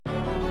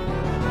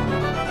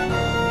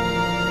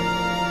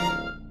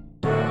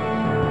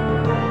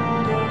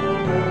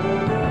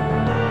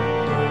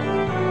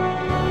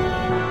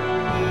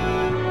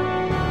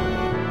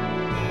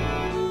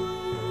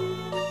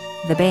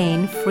the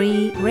Baen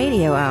Free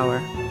Radio Hour.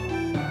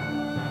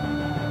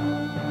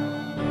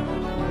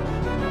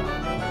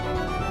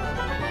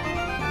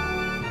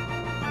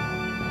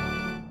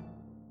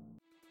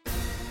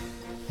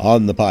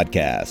 On the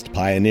podcast,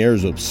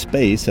 pioneers of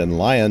space and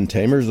lion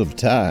tamers of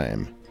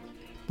time,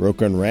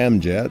 broken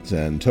ramjets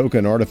and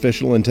token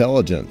artificial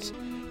intelligence.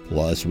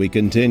 Plus, we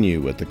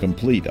continue with the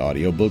complete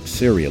audiobook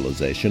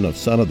serialization of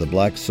Son of the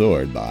Black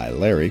Sword by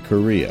Larry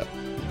Correia.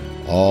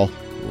 All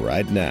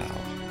right now.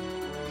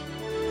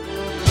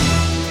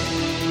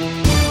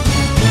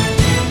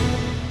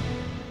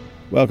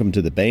 Welcome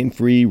to the Baen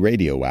Free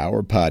Radio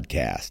Hour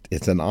podcast.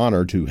 It's an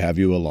honor to have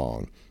you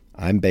along.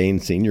 I'm Baen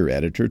Senior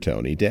Editor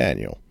Tony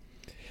Daniel.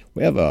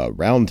 We have a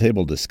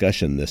roundtable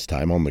discussion this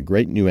time on the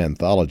great new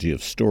anthology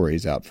of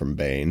stories out from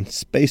Baen,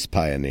 Space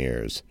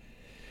Pioneers.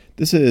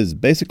 This is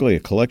basically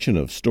a collection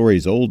of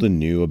stories old and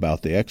new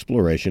about the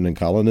exploration and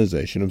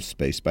colonization of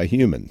space by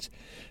humans,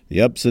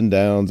 the ups and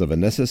downs of a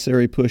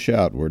necessary push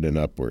outward and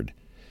upward.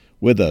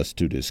 With us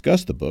to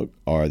discuss the book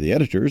are the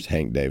editors,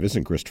 Hank Davis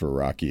and Christopher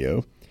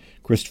Ruocchio.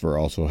 Christopher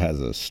also has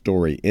a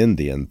story in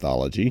the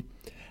anthology.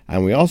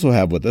 And we also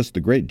have with us the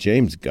great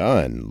James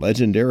Gunn,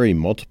 legendary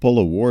multiple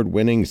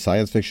award-winning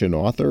science fiction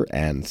author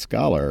and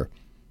scholar.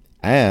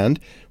 And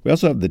we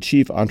also have the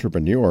chief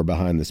entrepreneur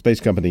behind the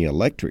space company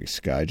Electric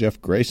Sky, Jeff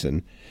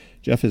Greason.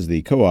 Jeff is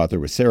the co-author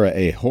with Sarah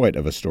A. Hoyt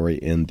of a story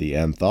in the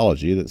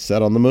anthology that's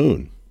set on the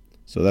moon.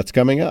 So that's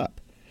coming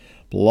up.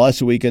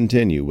 Plus, we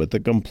continue with the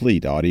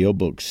complete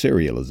audiobook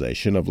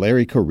serialization of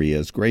Larry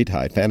Correia's great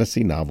high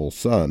fantasy novel,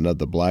 Son of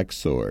the Black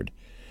Sword.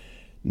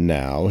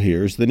 Now,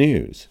 here's the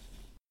news.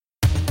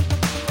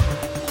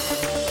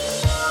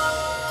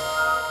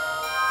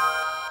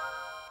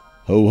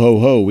 Ho, ho,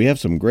 ho, we have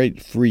some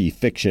great free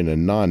fiction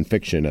and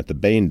nonfiction at the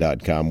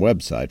Baen.com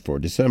website for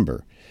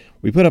December.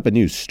 We put up a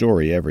new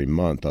story every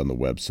month on the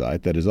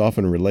website that is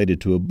often related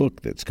to a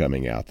book that's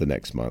coming out the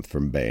next month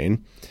from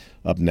Baen.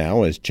 Up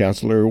now is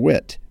Chancellor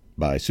Wit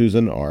by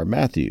Susan R.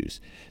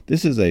 Matthews.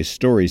 This is a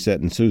story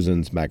set in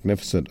Susan's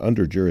magnificent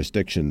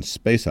under-jurisdiction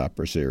space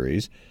opera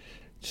series,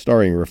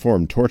 starring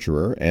reformed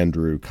torturer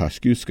Andrew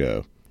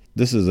Kosciuszko.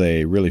 This is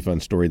a really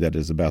fun story that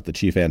is about the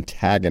chief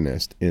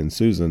antagonist in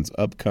Susan's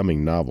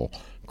upcoming novel,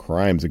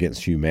 Crimes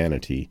Against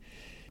Humanity.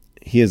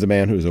 He is a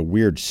man who is a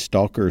weird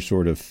stalker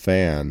sort of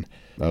fan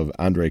of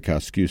Andrei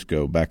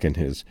Kosciuszko back in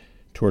his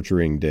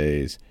torturing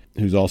days,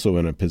 who's also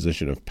in a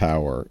position of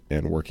power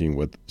and working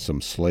with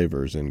some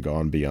slavers in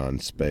Gone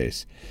Beyond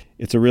Space.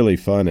 It's a really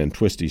fun and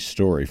twisty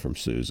story from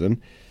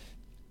Susan.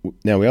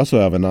 Now, we also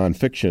have a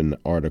nonfiction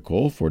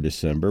article for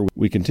December.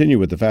 We continue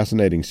with the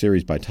fascinating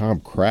series by Tom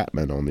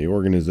Kratman on the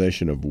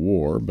organization of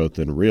war, both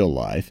in real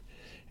life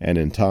and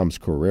in Tom's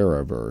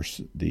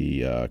Carrera-verse,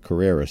 the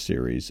Carrera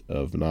series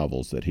of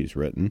novels that he's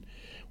written,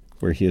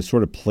 where he has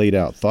sort of played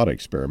out thought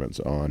experiments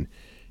on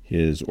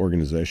his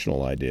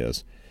organizational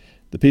ideas.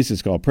 The piece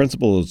is called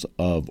Principles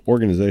of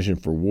Organization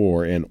for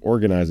War and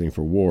Organizing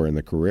for War in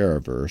the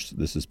Carrera-verse.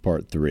 This is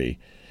part 3.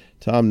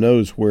 Tom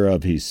knows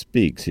whereof he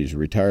speaks. He's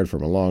retired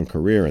from a long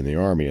career in the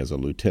Army as a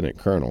lieutenant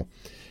colonel,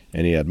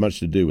 and he had much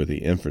to do with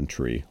the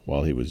infantry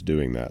while he was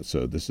doing that.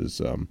 So this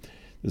is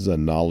a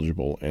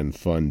knowledgeable and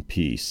fun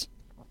piece.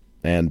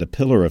 And A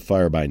Pillar of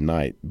Fire by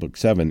Night, Book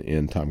 7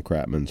 in Tom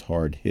Kratman's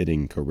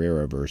hard-hitting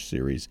Carrera-verse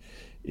series,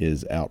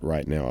 is out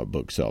right now at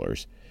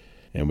booksellers.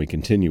 And we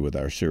continue with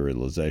our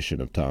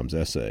serialization of Tom's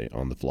essay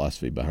on the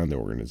philosophy behind the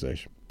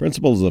organization.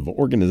 Principles of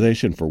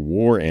Organization for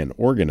War and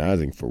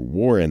Organizing for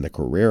War in the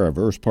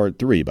Carrera-verse Part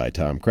 3 by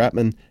Tom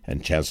Kratman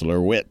and Chancellor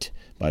Wit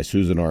by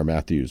Susan R.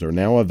 Matthews are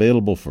now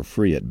available for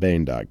free at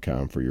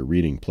Baen.com for your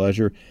reading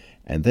pleasure,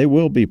 and they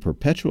will be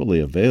perpetually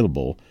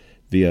available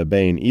via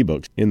Baen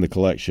ebooks in the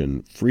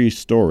collection Free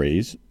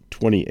Stories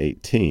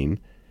 2018,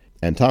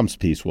 and Tom's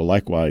piece will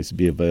likewise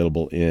be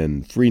available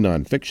in Free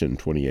Nonfiction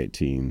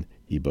 2018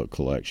 ebook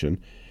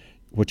collection.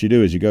 What you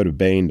do is you go to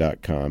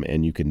Baen.com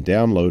and you can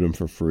download them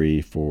for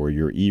free for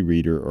your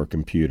e-reader or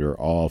computer,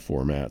 all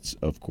formats,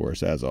 of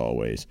course, as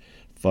always.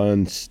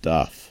 Fun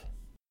stuff.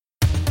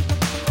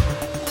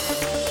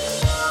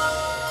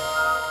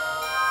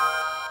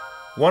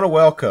 Want to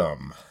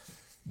welcome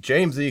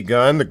James E.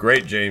 Gunn, the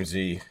great James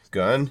E.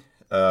 Gunn,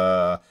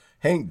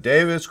 Hank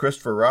Davis,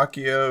 Christopher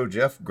Ruocchio,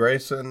 Jeff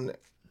Greason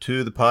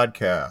to the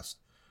podcast.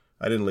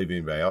 I didn't leave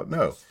anybody out.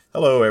 No.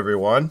 Hello,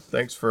 everyone.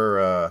 Thanks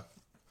for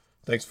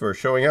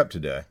showing up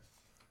today.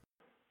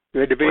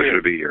 Good to be Pleasure here.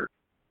 to be here.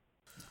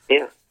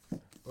 Yeah.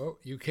 Well,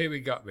 you came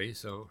and got me,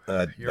 so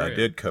I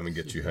did come and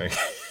get you, Hank.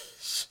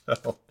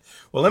 So,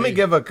 well, let me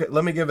give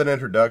an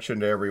introduction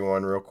to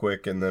everyone real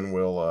quick, and then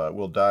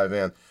we'll dive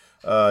in.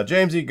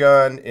 James E.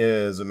 Gunn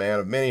is a man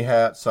of many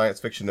hats: science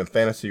fiction and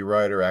fantasy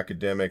writer,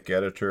 academic,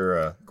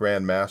 editor,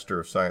 grand master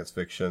of science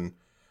fiction,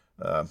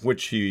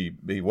 which he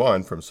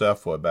won from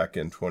SEFWA back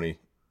in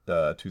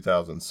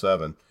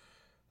 2007.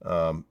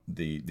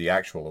 The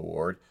actual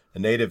award. A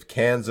native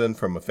Kansan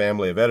from a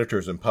family of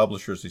editors and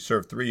publishers, he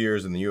served 3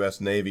 years in the U.S.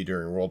 Navy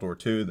during World War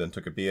II, then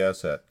took a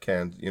B.S. at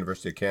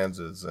University of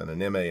Kansas and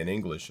an M.A. in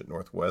English at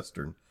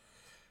Northwestern.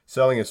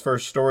 Selling his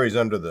first stories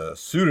under the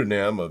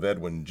pseudonym of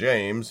Edwin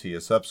James, he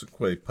has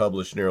subsequently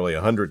published nearly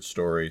 100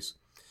 stories,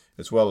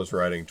 as well as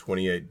writing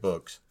 28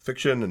 books,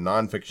 fiction and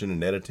nonfiction,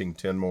 and editing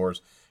 10 more.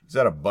 He's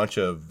had a bunch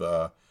of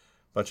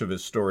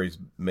his stories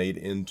made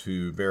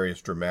into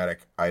various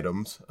dramatic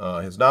items.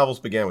 His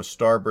novels began with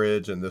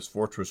Starbridge and This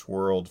Fortress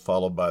World,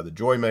 followed by The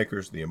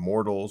Joymakers, The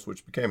Immortals,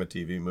 which became a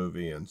TV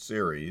movie and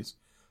series,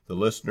 The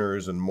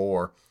Listeners, and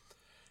more.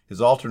 His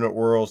alternate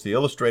worlds, The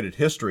Illustrated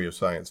History of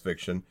Science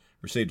Fiction,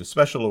 received a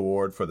special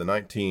award for the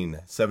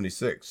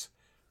 1976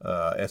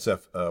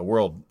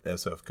 World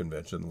SF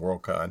Convention,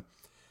 Worldcon,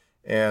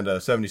 and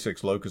a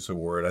 76 Locus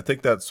Award. I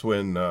think that's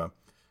when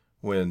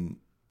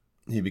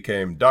he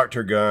became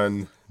Dr.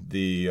 Gunn,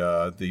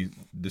 the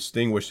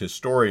distinguished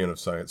historian of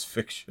science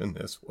fiction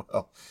as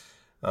well,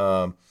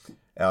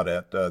 out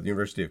at the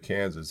University of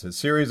Kansas. His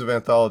series of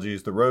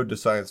anthologies, The Road to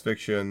Science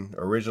Fiction,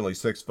 originally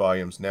 6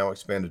 volumes, now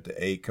expanded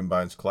to 8,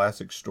 combines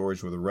classic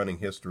stories with a running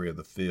history of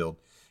the field.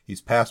 He's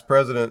past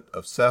president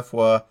of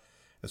CEFWA,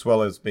 as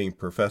well as being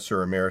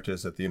professor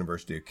emeritus at the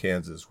University of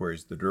Kansas, where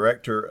he's the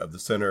director of the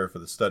Center for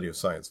the Study of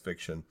Science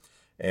Fiction.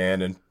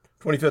 And in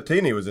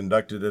 2015, he was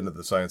inducted into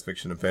the Science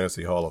Fiction and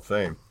Fantasy Hall of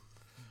Fame.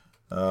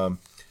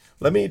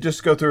 Let me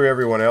just go through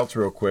everyone else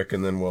real quick,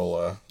 and then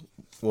we'll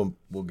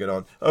get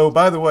on. Oh,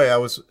 by the way,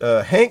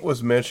 Hank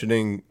was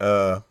mentioning,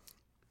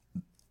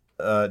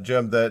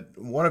 Jim, that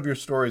one of your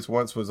stories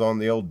once was on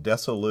the old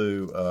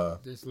Desilu.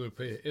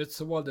 It's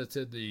the one that's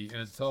in the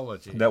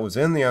anthology. That was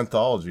in the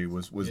anthology.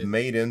 Was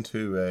made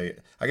into a.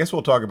 I guess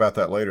we'll talk about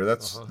that later.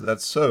 That's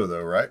so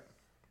though, right?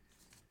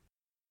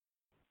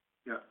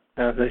 Yeah.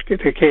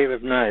 The Cave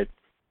of Night.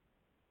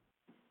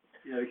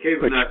 Yeah, the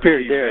Cave of Night. Which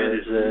appeared there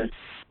as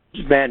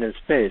Man in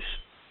Space.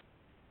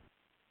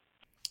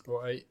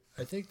 Well, I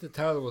think the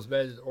title was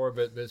Man in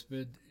Orbit, but it's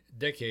been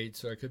decades,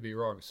 so I could be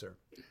wrong, sir.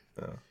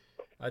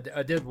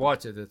 I did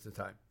watch it at the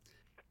time.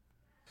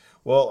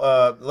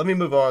 Well, let me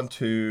move on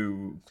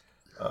to,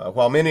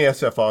 while many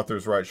SF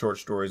authors write short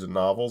stories and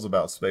novels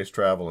about space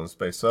travel and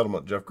space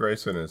settlement, Jeff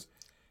Greason is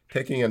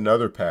taking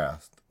another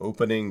path,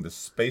 opening the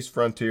space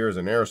frontier as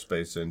an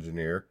aerospace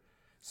engineer,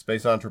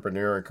 space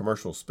entrepreneur, and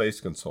commercial space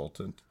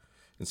consultant.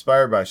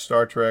 Inspired by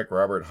Star Trek,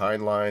 Robert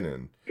Heinlein,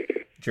 and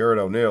Jared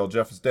O'Neill,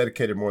 Jeff has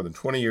dedicated more than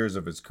 20 years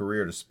of his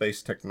career to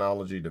space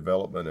technology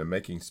development and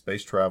making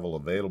space travel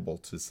available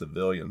to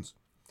civilians.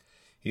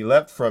 He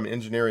leapt from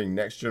engineering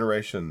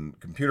next-generation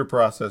computer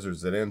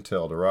processors at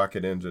Intel to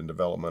rocket engine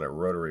development at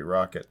Rotary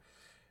Rocket.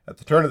 At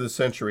the turn of the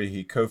century,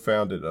 he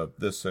co-founded and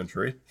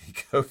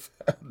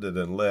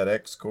led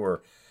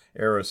X-Corps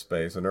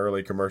Aerospace, an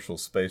early commercial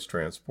space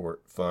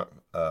transport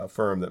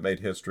firm that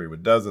made history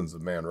with dozens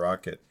of manned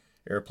rocket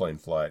airplane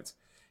flights.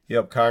 He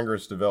helped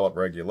Congress develop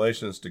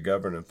regulations to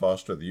govern and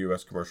foster the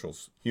U.S. commercial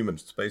human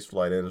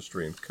spaceflight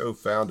industry and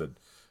co-founded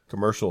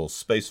Commercial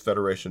Space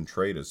Federation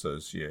Trade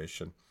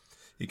Association.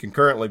 He can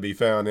currently be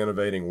found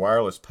innovating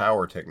wireless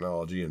power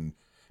technology and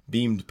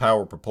beamed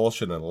power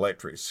propulsion in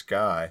electric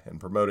sky and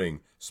promoting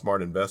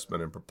smart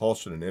investment in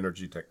propulsion and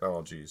energy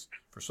technologies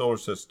for solar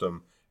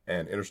system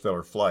and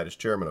interstellar flight as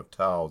chairman of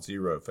Tau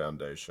Zero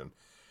Foundation.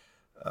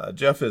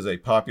 Jeff is a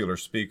popular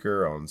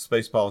speaker on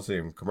space policy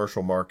and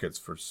commercial markets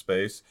for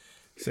space.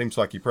 Seems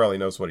like he probably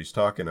knows what he's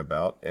talking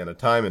about, and a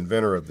Time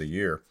Inventor of the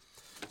Year.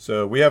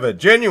 So we have a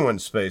genuine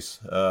space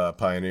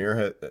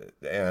pioneer,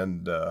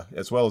 and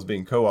as well as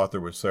being co-author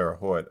with Sarah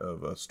Hoyt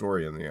of a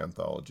story in the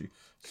anthology.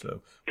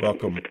 So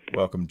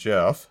welcome,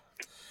 Jeff.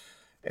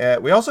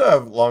 We also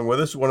have along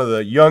with us one of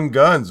the young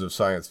guns of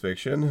science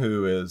fiction,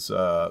 who's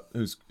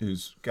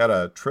got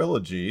a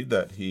trilogy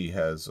that he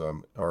has,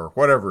 or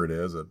whatever it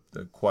is, a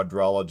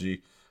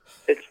quadrology.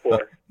 It's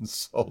 4.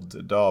 Sold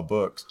to Daw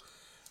Books.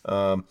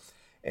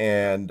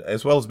 And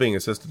as well as being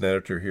assistant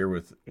editor here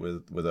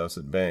with us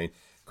at Baen.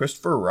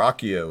 Christopher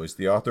Ruocchio is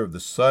the author of The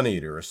Sun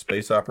Eater, a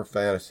space opera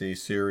fantasy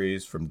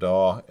series from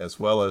Daw, as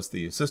well as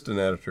the assistant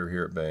editor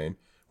here at Baen,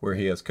 where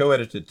he has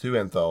co-edited 2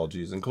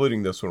 anthologies,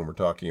 including this one we're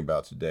talking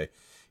about today.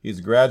 He's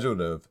a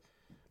graduate of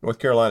North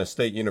Carolina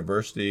State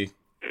University,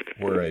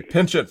 where a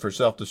penchant for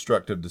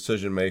self-destructive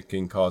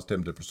decision-making caused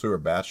him to pursue a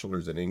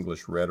bachelor's in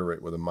English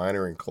rhetoric with a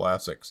minor in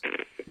classics.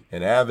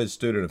 An avid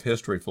student of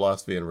history,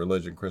 philosophy, and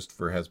religion,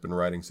 Christopher has been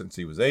writing since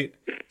he was 8,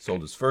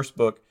 sold his first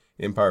book,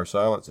 Empire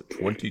Silence, at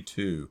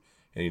 22,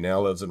 and he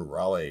now lives in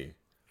Raleigh,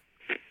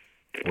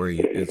 where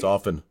he is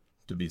often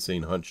to be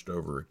seen hunched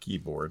over a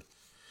keyboard.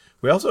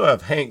 We also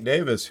have Hank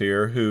Davis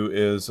here, who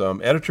is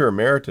editor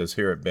emeritus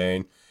here at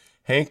Baen.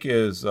 Hank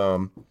is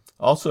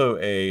also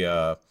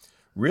a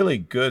really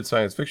good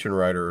science fiction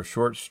writer of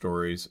short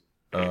stories,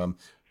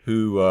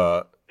 whose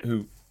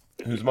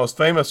most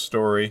famous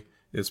story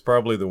is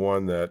probably the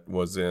one that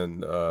was in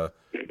the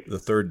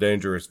Third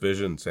Dangerous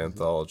Visions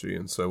anthology,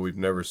 and so we've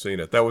never seen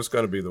it. That was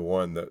going to be the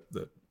one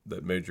that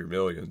made your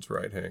millions,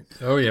 right, Hank?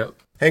 Oh, yeah.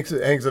 Hank's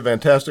a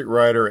fantastic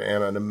writer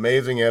and an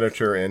amazing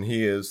editor, and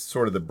he is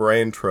sort of the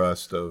brain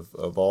trust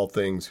of all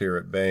things here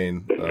at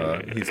Baen.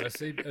 I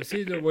seem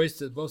to have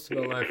wasted most of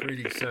my life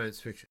reading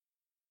science fiction.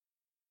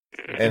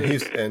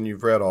 And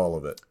you've read all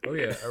of it. Oh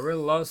yeah, I read a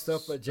lot of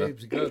stuff by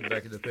James Gunn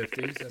back in the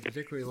 50s. I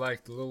particularly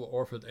liked The Little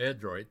Orphan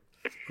Android.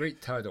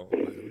 Great title, by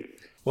the way.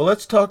 Well,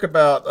 let's talk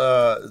about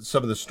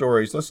some of the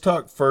stories. Let's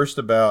talk first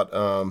about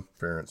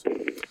parents.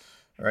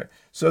 All right.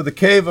 So The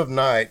Cave of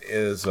Night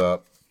is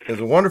a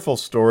wonderful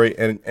story,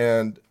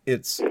 and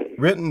it's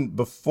written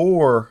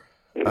before,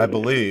 I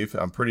believe,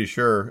 I'm pretty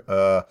sure,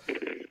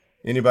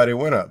 anybody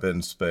went up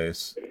in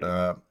space.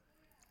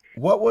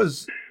 What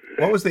was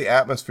the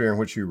atmosphere in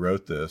which you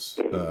wrote this,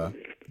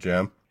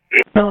 Jim?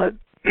 Well,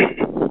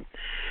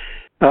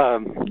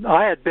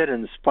 I had been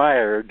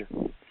inspired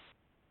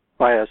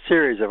by a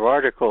series of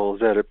articles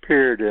that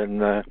appeared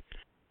in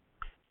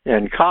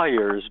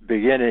Collier's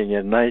beginning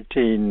in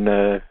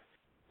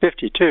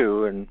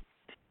 1952 and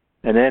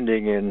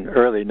ending in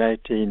early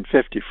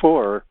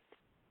 1954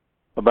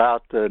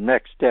 about the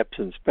next steps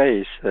in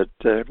space that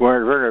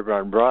Werner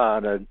von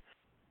Braun had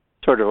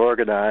sort of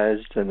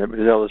organized, and it was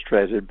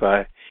illustrated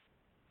by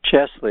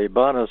Chesley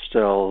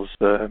Bonestell's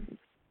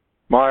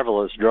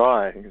marvelous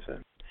drawings.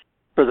 And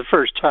for the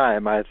first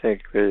time, I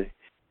think the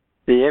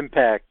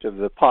impact of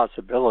the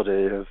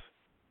possibility of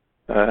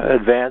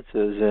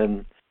advances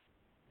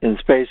in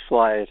space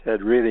flight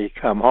had really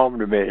come home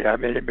to me. I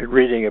mean, I've been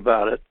reading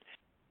about it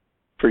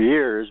for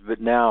years, but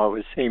now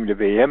it seemed to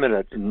be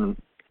imminent, and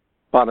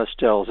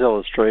Bonestell's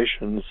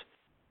illustrations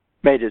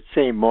made it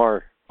seem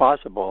more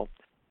possible.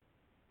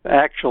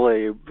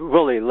 Actually,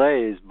 Willy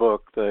Lay's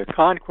book, The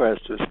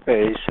Conquest of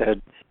Space, had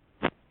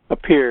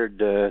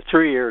appeared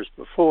 3 years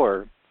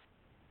before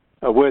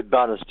with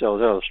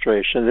Bonestell's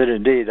illustrations, and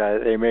indeed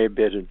they may have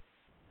been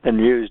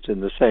used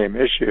in the same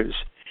issues.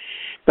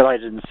 But I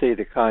didn't see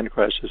The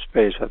Conquest of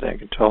Space, I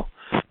think, until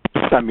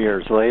some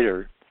years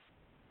later.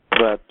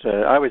 But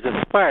I was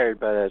inspired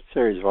by that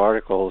series of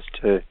articles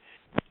to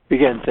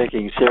begin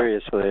thinking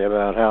seriously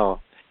about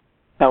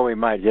how we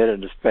might get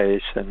into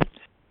space, and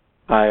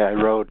I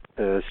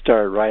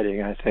started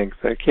writing, I think,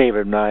 The Cave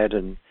of Night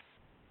in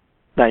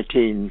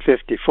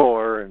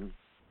 1954, and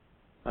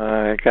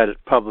I got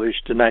it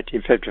published in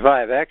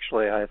 1955.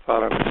 Actually, I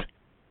thought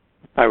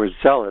I would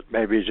sell it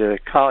maybe to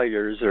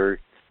Collier's or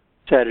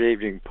Saturday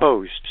Evening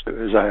Post,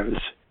 because I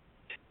was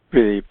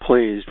really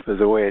pleased with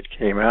the way it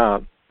came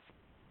out.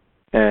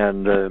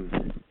 And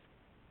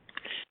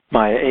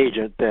my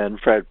agent then,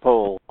 Fred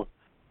Pohl,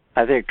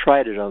 I think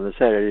tried it on the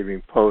Saturday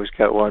Evening Post,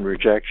 got one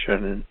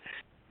rejection, and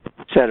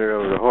sent it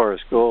over to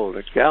Horace Gold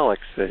at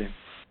Galaxy.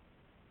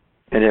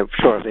 And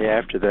shortly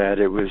after that,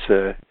 it was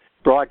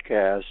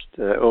broadcast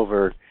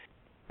over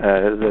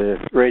the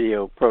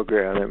radio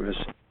program that was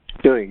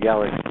doing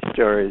Galaxy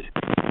stories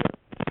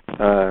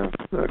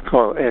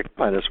called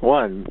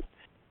X-1.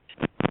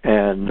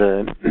 And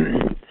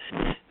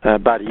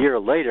about a year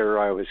later,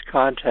 I was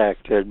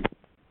contacted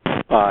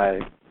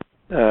by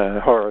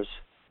Horace,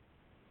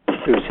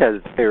 who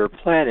said that they were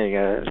planning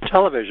a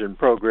television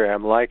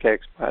program like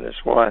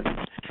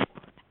X-1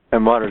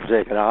 and wanted to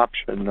take an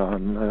option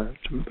on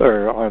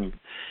The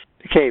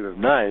Cave of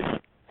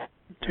Night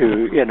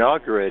to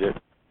inaugurate it.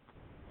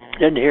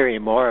 Didn't hear any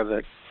more of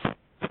it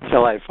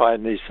until I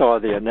finally saw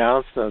the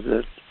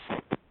announcement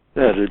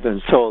that it had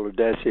been sold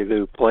to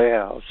Desilu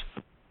Playhouse,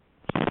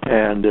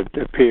 and it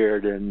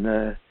appeared in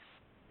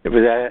it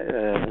was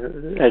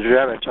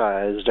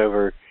dramatized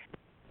over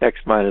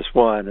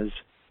X-1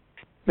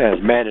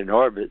 as Man in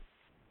Orbit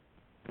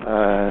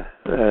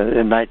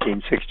in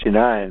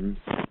 1959,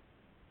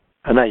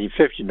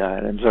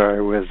 I'm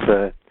sorry, with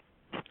a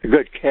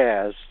good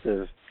cast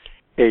of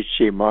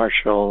H.G.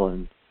 Marshall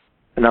and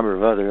a number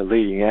of other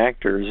leading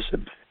actors.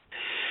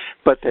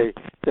 But they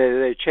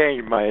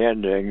changed my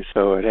ending,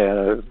 so it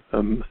had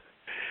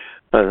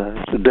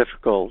a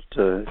difficult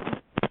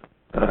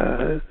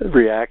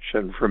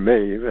reaction from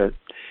me. But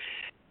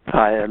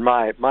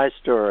my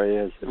story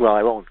is, well,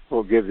 I won't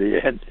give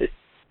the ending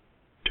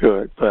to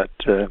it, but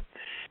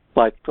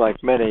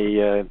like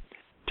many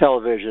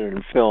television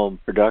and film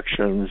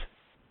productions,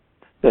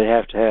 they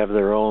have to have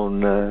their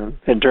own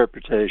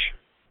interpretation.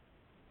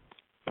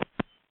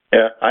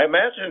 Yeah, I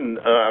imagine.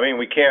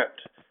 We can't.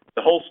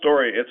 The whole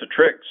story, it's a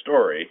trick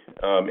story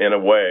in a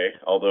way,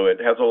 although it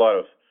has a lot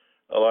of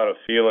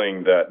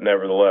feeling that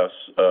nevertheless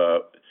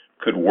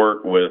could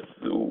work with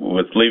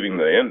leaving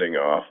the ending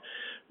off.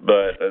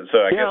 But so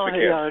I guess we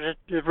can't.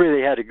 It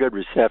really had a good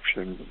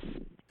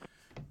reception.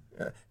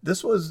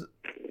 This was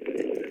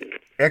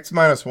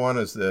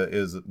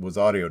X-1 was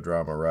audio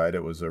drama, right?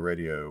 It was a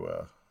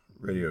radio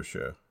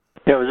show.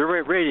 Yeah, it was a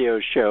radio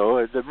show.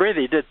 It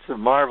really did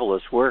some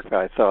marvelous work,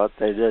 I thought.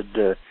 They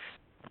did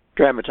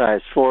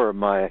dramatize 4 of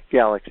my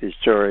Galaxy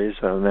stories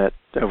on that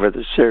over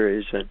the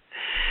series, and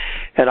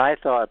I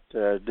thought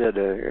did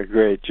a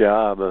great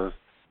job of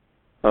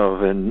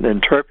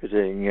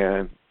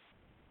interpreting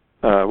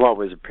what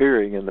was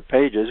appearing in the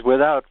pages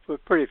without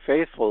pretty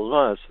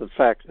faithfulness. In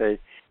fact, they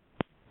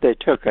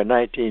took a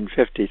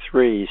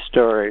 1953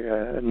 story,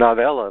 a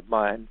novella of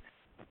mine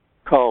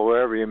called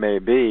Wherever You May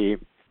Be,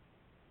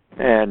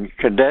 and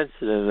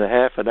condensed it in a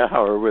half an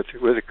hour with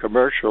the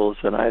commercials,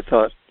 and I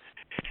thought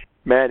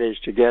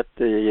managed to get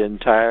the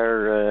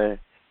entire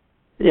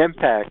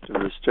impact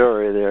of the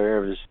story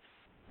there. It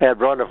had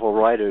wonderful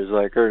writers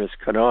like Ernest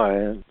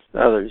Kanoy and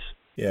others.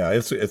 Yeah,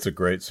 it's a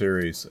great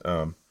series,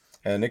 and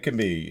it can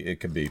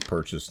be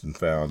purchased and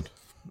found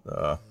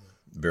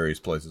various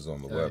places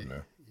on the web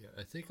now. Yeah,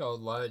 I think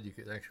online you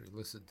can actually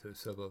listen to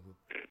some of them.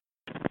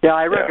 Yeah,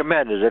 I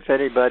recommend it if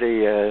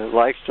anybody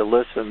likes to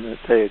listen.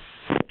 The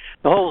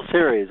whole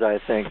series, I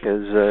think,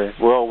 is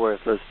well worth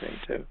listening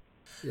to.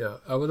 Yeah,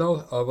 I would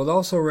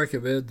also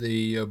recommend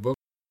the book,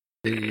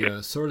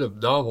 the sort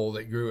of novel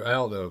that grew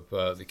out of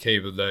the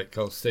Cave of Night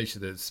called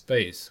Station in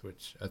Space,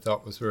 which I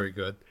thought was very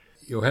good.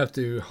 You'll have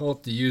to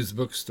hunt the used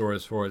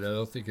bookstores for it. I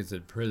don't think it's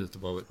in print at the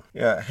moment.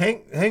 Yeah,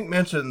 Hank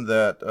mentioned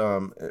that.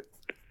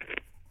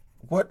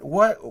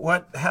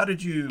 How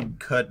did you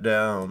cut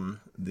down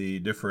the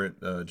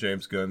different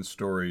James Gunn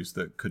stories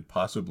that could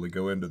possibly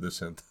go into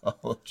this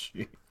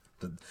anthology?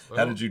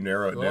 How did you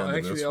narrow it down to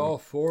this one? Actually, all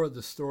four of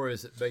the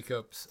stories that make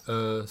up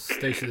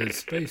Station in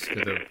Space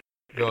could have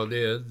gone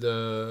in.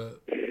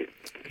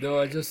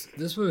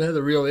 This one had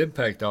a real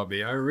impact on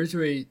me. I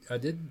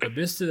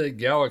missed it in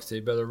Galaxy,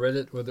 but I read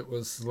it when it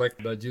was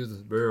selected by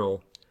Judith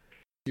Merrill.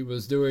 She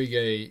was doing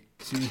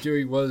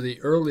one of the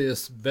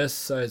earliest Best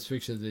Science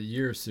Fiction of the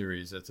Year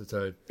series at the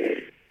time.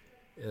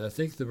 And I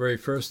think the very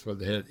first one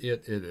had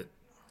it in it.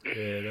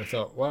 And I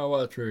thought, wow,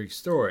 what a terrific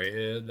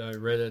story. And I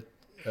read it,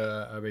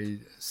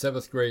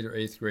 7th grade or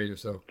 8th grade or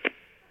so.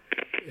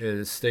 And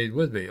it stayed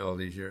with me all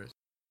these years.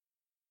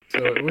 So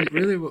it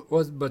really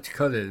wasn't much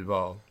cutting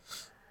involved.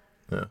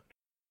 Yeah.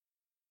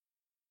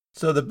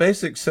 So the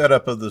basic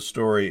setup of the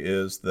story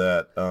is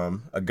that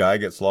a guy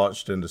gets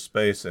launched into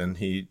space and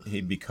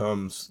he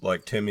becomes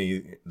like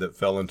Timmy that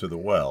fell into the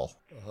well.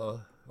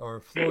 Or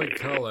Floyd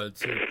Collins,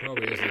 who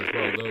probably isn't as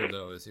well known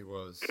now as he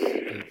was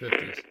in the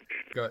 50s,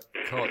 got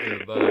caught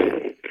in a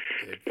mine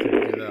and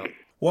couldn't get out.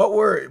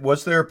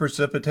 Was there a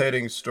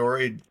precipitating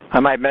story? I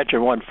might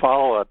mention one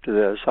follow-up to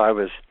this. I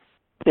was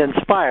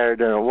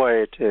inspired in a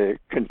way to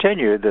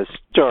continue this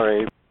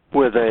story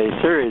with a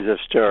series of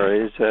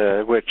stories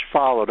which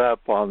followed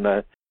up on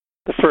the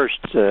first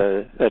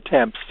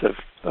attempts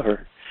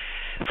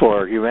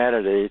for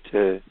humanity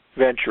to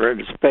venture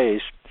into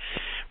space,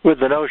 with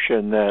the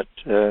notion that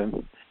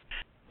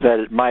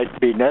it might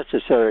be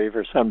necessary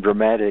for some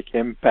dramatic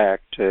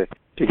impact to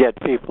get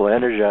people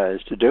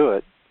energized to do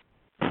it.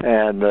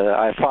 And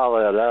I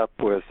followed it up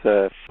with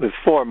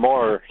 4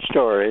 more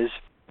stories,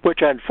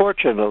 which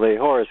unfortunately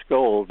Horace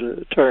Gold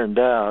turned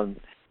down,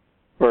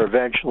 were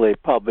eventually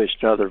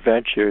published in other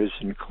ventures,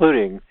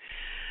 including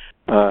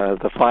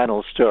the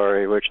final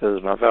story, which is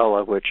a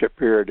novella which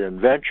appeared in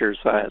Venture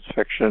Science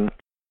Fiction,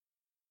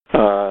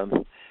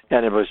 and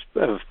it was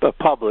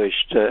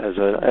published as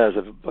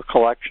a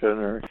collection,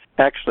 or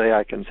actually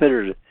I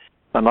considered it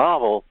a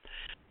novel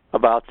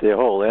about the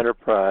whole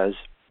enterprise,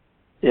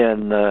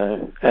 and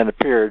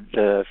appeared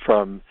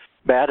from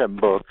Badham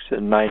Books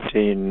in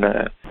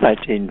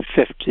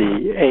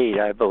 1958,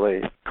 I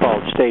believe,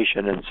 called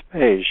Station in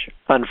Space.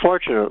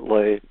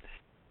 Unfortunately,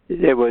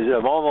 it was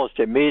almost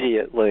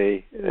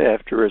immediately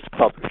after its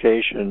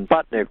publication,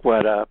 Sputnik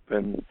went up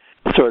and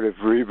sort of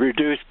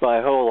reduced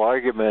my whole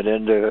argument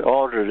into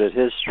alternate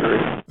history.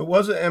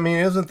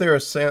 Isn't there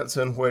a sense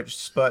in which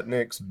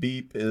Sputnik's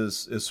beep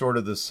is sort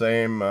of the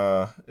same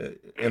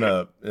in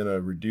a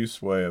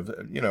reduced way of,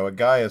 a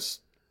guy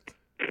is.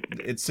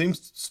 It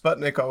seems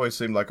Sputnik always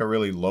seemed like a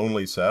really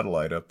lonely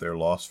satellite up there,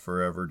 lost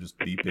forever, just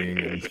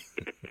beeping, and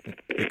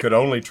it could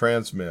only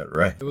transmit,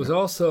 right? It was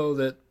also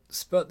that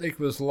Sputnik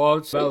was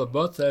launched about a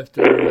month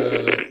after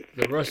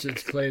the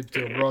Russians claimed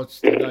to have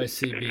launched an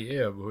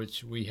ICBM,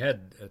 which we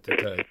had at the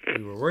time.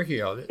 We were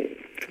working on it.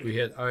 We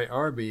had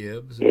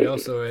IRBMs, and we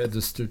also had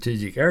the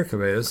Strategic Air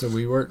Command, so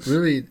we weren't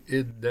really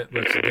in that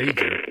much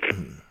danger.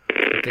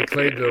 But they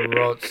claimed to have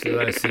launched an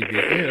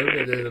ICBM,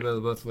 and then about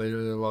a month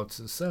later they launched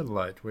a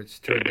satellite,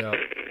 which turned out,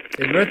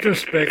 in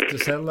retrospect, the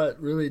satellite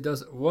really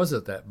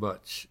wasn't that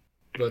much,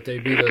 but they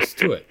beat us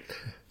to it.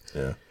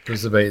 Yeah,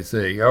 was the main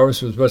thing.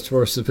 Ours was much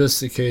more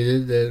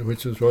sophisticated, and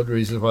which was one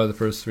reason why the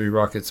first 3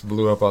 rockets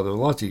blew up on the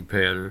launching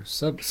pad, or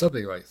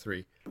something like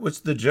 3.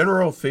 Was the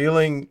general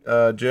feeling,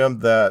 Jim,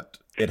 that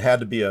it had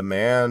to be a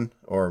man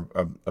or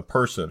a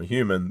person, a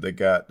human, that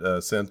got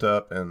sent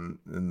up, and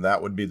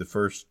that would be the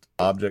first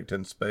object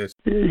in space?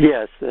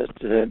 Yes,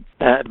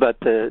 but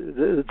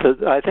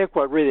I think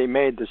what really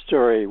made the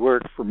story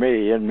work for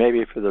me, and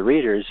maybe for the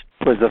readers,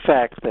 was the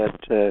fact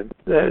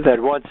that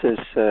once this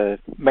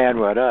man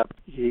went up,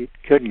 he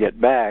couldn't get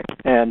back,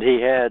 and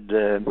he had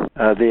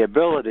the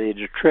ability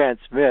to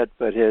transmit,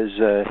 but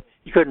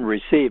he couldn't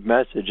receive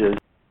messages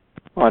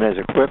on his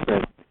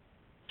equipment.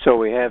 So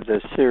we have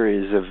this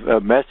series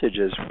of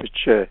messages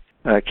which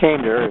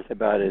came to Earth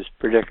about his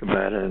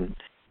predicament,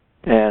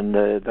 and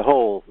the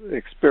whole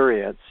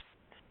experience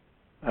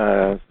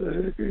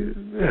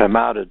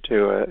amounted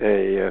to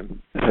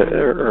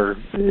or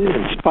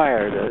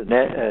inspired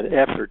an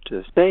effort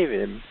to save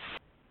him.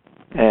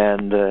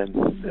 And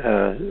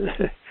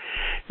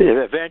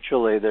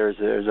eventually,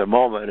 there's a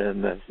moment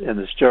in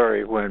the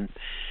story when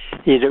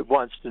he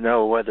wants to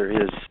know whether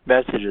his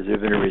messages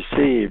have been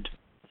received.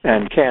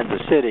 And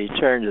Kansas City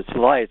turns its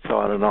lights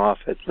on and off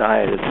at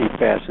night as he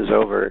passes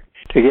over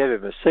to give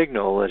him a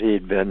signal that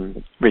he'd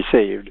been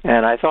received.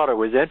 And I thought it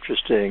was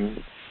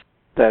interesting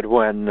that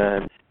when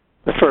the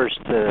first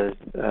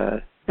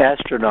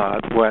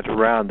astronaut went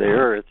around the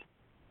Earth,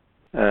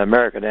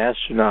 American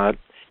astronaut,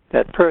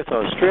 that Perth,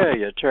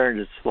 Australia turned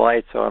its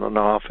lights on and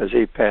off as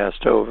he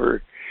passed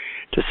over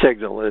to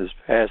signal his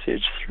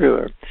passage through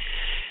her.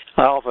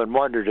 I often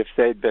wondered if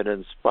they'd been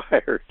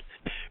inspired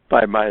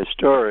by my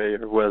story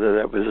or whether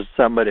that was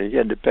somebody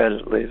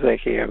independently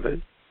thinking of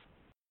it.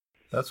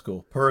 That's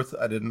cool. Perth,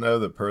 I didn't know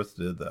that Perth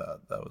did that.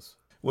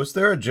 Was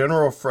there a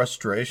general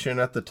frustration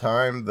at the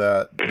time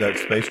that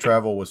space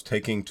travel was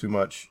taking too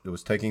much, it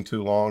was taking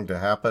too long to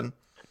happen?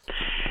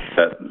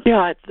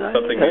 Yeah,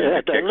 something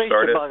at least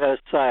among us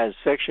science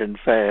fiction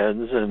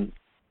fans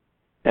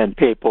and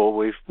people,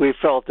 we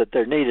felt that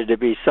there needed to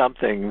be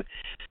something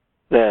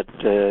that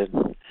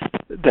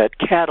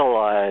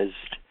catalyzed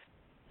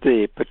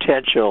the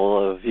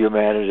potential of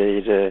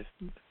humanity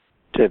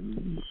to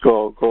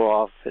go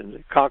off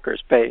and conquer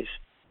space.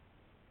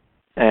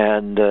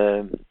 And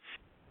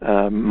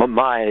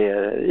my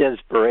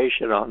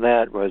inspiration on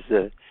that was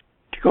to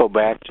go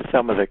back to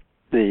some of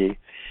the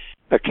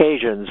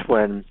occasions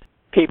when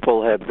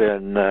people have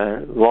been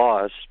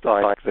lost,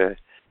 like the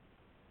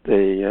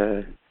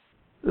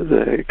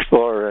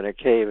explorer in a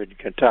cave in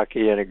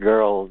Kentucky and a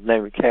girl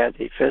named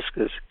Kathy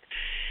Fiskus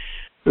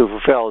who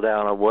fell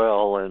down a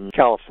well in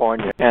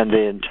California, and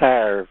the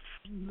entire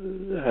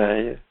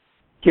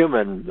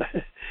human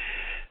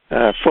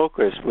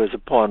focus was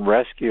upon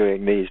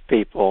rescuing these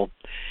people.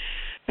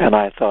 And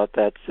I thought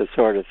that's the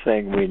sort of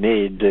thing we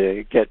need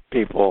to get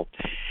people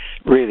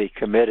really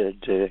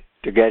committed to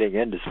getting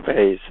into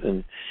space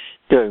and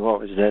doing what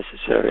was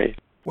necessary.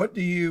 What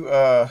do you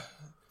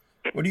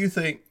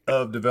think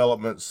of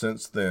development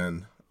since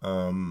then?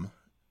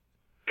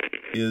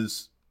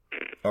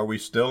 Are we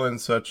still in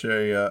such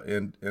a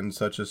in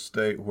such a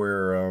state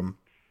where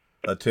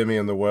a Timmy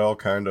in the well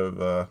kind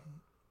of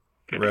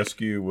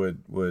rescue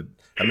would would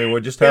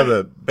just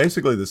have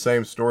basically the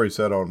same story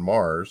set on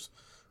Mars?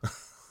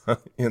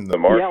 In the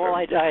Mars. Yeah, well,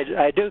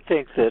 I do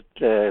think that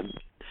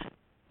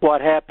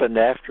what happened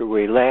after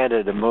we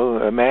landed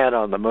a man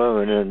on the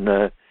moon in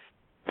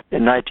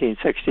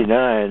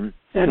 1969,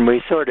 and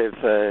we sort of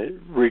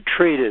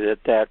retreated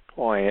at that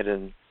point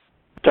and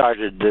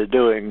started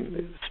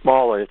doing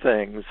smaller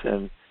things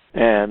and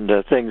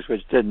things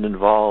which didn't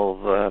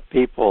involve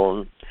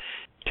people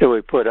until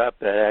we put up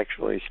that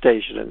actually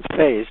station in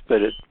space.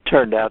 But it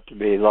turned out to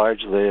be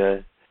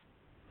largely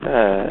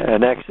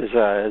an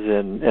exercise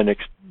in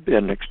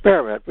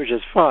experiment, which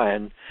is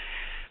fine,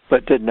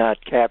 but did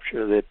not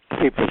capture the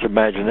people's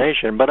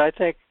imagination. But I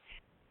think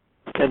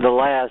in the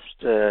last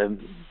 10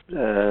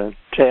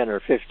 or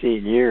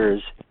 15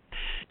 years,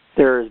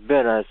 there has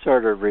been a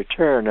sort of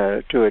return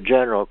to a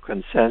general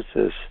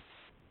consensus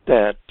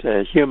that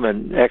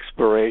human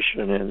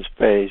exploration in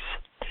space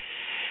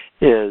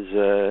is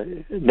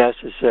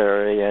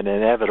necessary and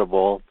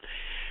inevitable,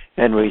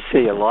 and we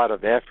see a lot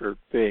of effort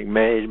being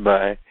made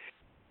by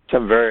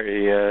some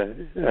very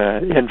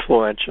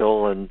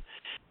influential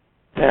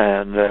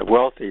and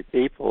wealthy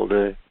people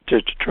to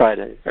try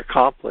to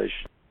accomplish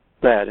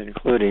that,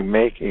 including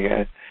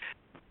making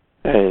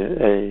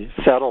a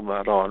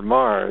settlement on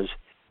Mars,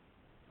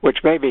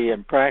 which may be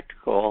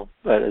impractical,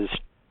 but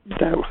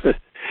that would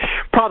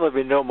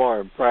probably be no more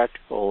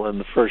impractical than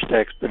the first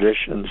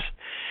expeditions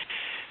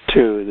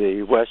to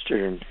the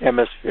Western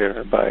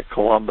Hemisphere by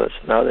Columbus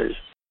and others.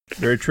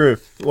 Very true.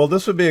 Well,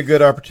 this would be a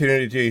good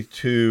opportunity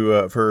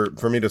to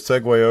for me to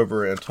segue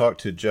over and talk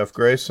to Jeff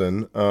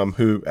Greason,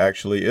 who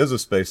actually is a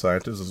space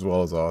scientist as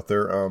well as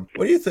author.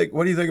 What do you think?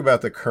 What do you think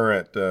about the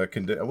current?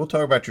 We'll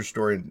talk about your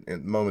story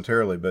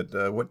momentarily, but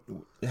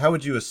how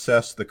would you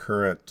assess the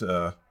current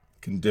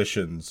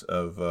conditions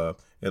of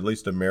at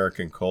least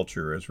American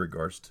culture as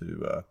regards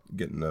to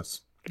getting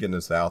us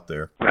out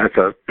there?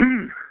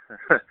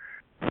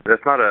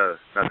 That's not a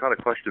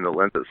question that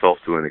lends itself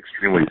to an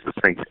extremely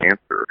succinct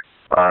answer.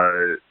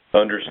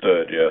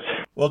 Understood. Yes.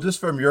 Well, just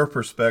from your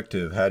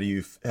perspective, how do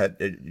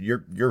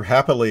you're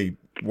happily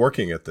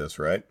working at this,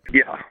 right?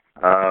 Yeah.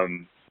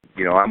 I'm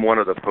one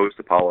of the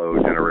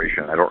post-Apollo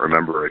generation. I don't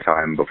remember a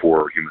time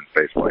before human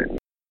spaceflight,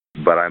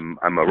 but I'm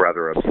a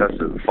rather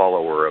obsessive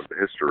follower of the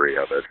history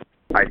of it.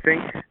 I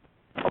think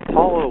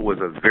Apollo was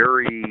a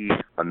very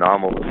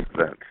anomalous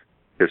event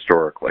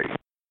historically.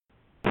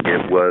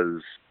 It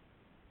was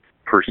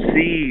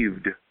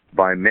perceived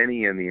by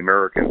many in the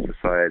American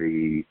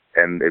society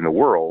and in the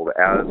world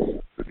as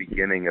the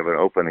beginning of an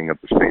opening of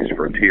the space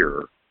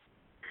frontier,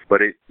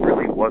 but it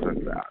really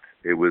wasn't that.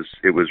 It was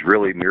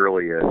really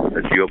merely a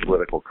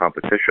geopolitical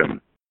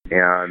competition,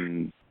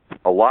 and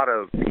a lot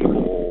of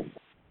people,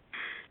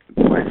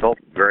 myself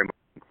very much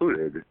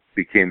included,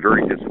 became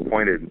very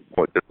disappointed,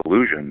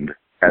 disillusioned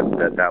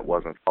that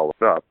wasn't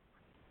followed up.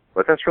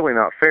 But that's really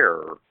not fair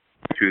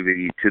to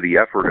the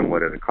effort and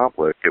what it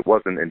accomplished. It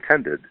wasn't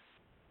intended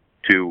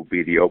to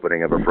be the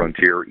opening of a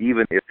frontier,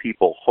 even if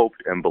people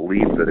hoped and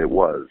believed that it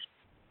was.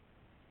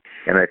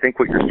 And I think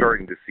what you're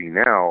starting to see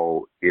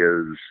now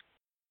is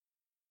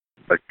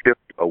a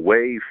shift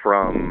away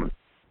from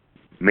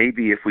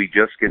maybe if we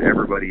just get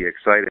everybody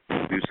excited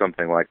to do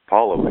something like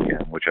Apollo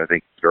again, which I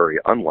think is very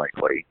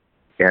unlikely,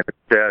 and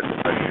instead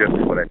a shift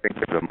to what I think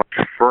is a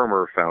much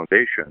firmer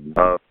foundation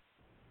of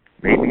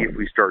maybe if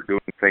we start doing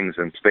things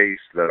in space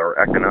that are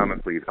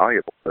economically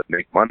valuable, that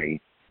make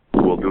money,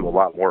 we'll do a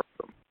lot more of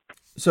them.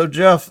 So,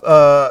 Jeff,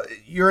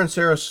 you're in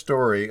Sarah's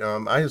story.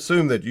 I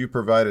assume that you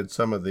provided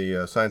some of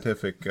the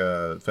scientific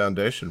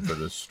foundation for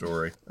this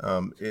story.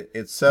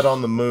 It's set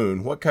on the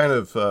moon. What kind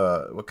of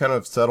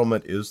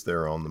settlement is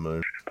there on the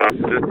moon? This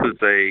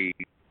is a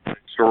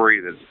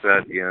story that's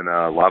set in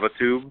a lava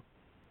tube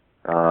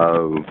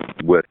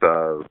with,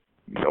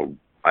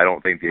 I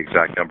don't think the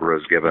exact number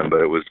is given,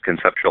 but it was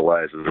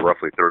conceptualized as a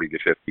roughly 30 to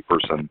 50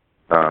 person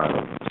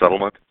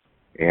settlement.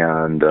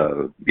 And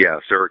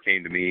Sarah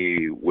came to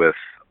me with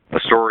a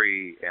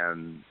story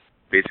and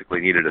basically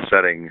needed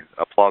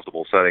a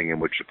plausible setting in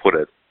which to put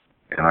it.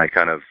 And I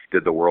kind of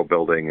did the world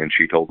building and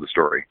she told the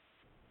story.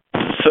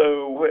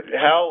 So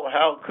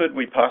how could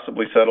we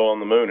possibly settle on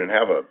the moon and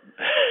have a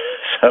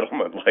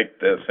settlement like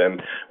this?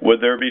 And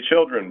would there be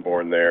children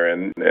born there?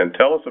 And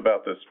tell us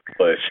about this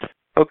place.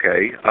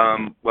 Okay.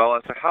 Well,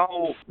 as to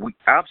how we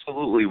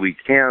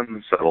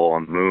can settle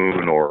on the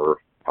moon or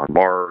on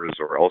Mars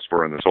or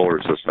elsewhere in the solar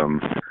system,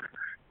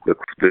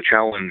 the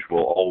challenge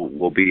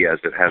will be, as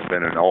it has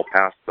been in all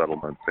past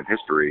settlements in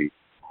history,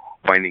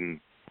 finding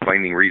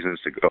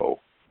reasons to go.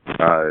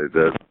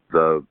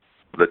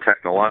 The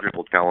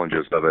technological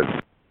challenges of it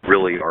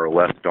really are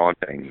less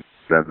daunting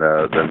than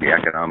the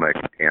economic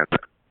and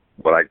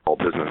what I call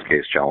business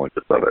case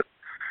challenges of it.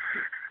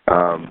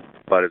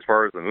 But as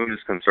far as the moon is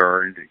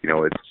concerned,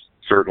 it's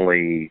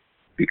certainly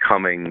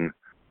becoming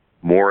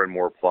more and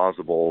more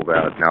plausible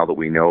that now that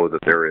we know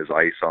that there is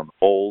ice on the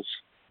poles,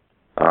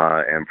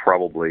 and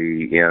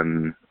probably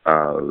in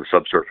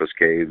subsurface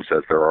caves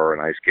as there are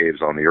in ice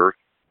caves on the Earth.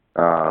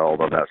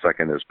 Although that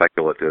second is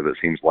speculative, it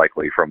seems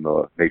likely from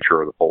the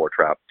nature of the polar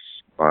traps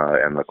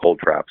and the cold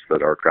traps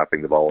that are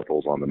trapping the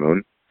volatiles on the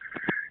moon.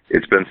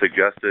 It's been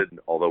suggested,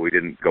 although we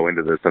didn't go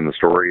into this in the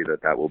story,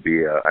 that will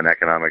be an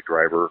economic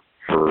driver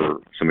for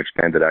some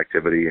expanded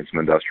activity and some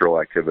industrial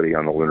activity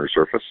on the lunar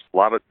surface.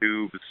 Lava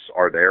tubes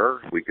are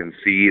there. We can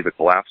see the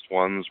collapsed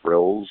ones,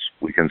 rills.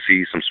 We can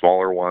see some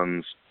smaller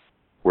ones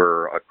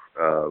where a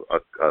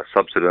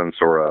subsidence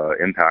or an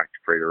impact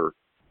crater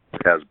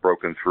has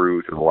broken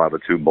through to the lava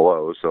tube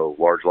below. So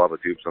large lava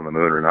tubes on the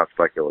moon are not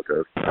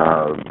speculative.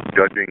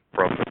 Judging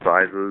from the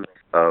sizes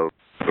of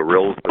the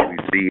rills that we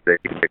see, they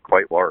get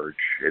quite large.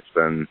 It's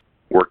been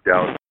worked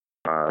out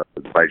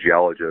by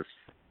geologists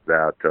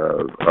that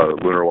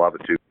a lunar lava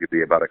tube could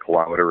be about 1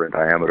 kilometer in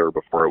diameter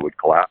before it would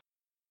collapse,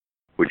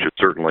 which is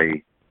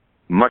certainly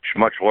much,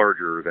 much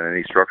larger than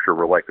any structure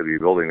we're likely to be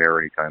building there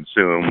anytime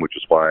soon, which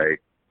is why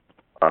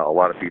a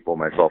lot of people,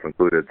 myself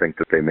included, think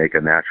that they make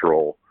a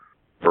natural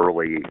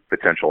early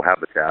potential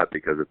habitat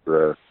because it's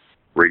a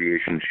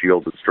radiation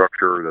shielded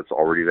structure that's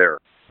already there.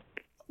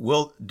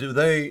 Well,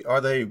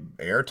 are they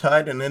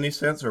airtight in any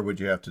sense, or would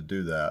you have to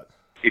do that?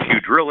 If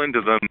you drill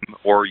into them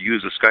or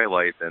use a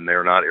skylight, then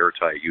they're not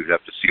airtight. You'd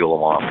have to seal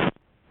them off.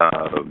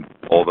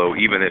 Although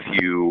even if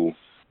you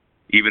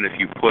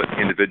put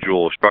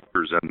individual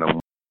structures in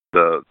them,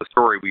 the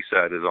story we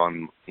said is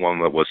on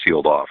one that was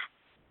sealed off.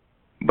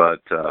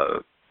 But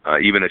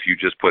even if you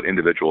just put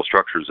individual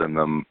structures in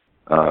them,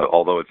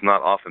 although it's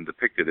not often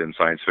depicted in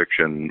science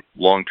fiction,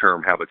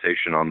 long-term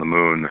habitation on the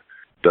moon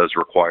does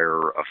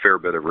require a fair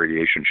bit of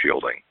radiation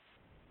shielding.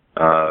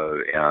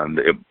 And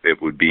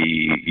it would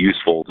be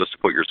useful just to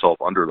put yourself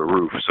under the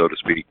roof, so to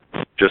speak,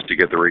 just to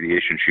get the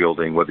radiation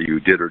shielding, whether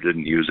you did or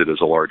didn't use it as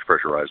a large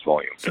pressurized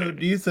volume. So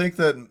do you think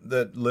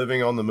that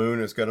living on the moon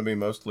is going to be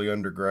mostly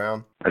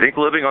underground? I think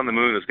living on the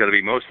moon is going to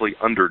be mostly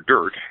under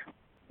dirt,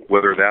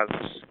 whether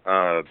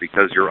that's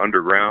because you're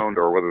underground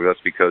or whether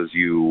that's because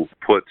you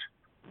put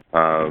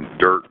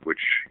dirt, which,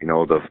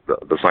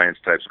 the science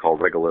types call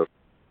regolith,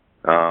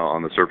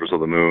 on the surface of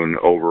the moon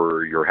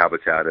over your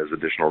habitat as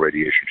additional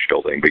radiation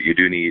shielding. But you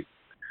do need,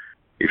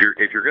 if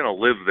you're going to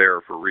live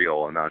there for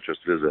real and not just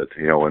visit,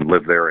 and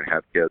live there and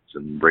have kids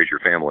and raise your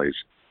families,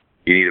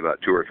 you need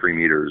about 2 or 3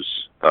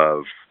 meters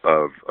of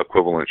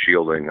equivalent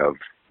shielding of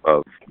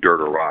dirt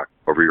or rock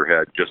over your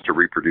head just to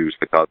reproduce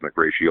the cosmic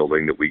ray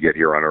shielding that we get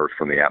here on Earth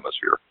from the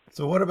atmosphere.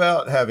 So what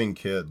about having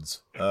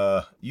kids?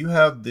 You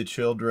have the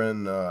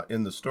children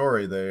in the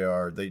story.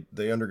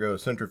 They undergo a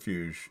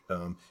centrifuge.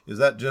 Is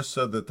that just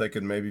so that they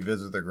can maybe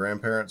visit their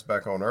grandparents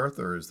back on Earth,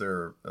 or is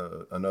there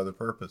another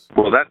purpose?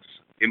 Well, that's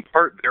in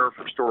part there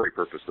for story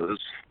purposes,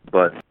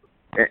 but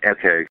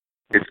okay,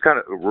 it's kind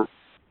of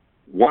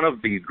one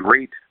of the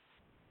great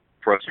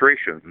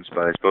frustrations,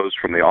 but I suppose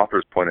from the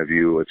author's point of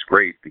view, it's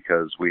great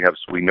because we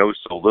know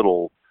so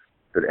little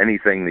that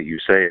anything that you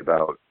say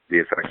about the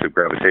effects of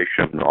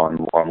gravitation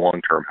on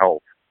long-term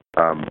health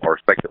are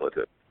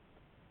speculative.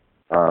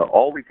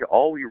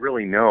 All we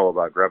really know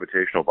about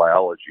gravitational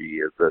biology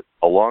is that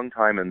a long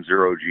time in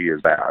 0G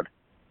is bad.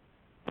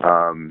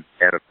 And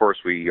of course,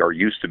 we are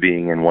used to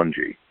being in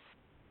 1G.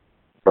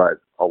 But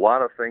a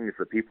lot of things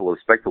that people have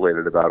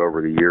speculated about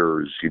over the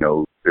years,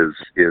 is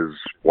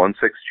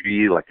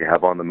 1/6G like you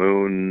have on the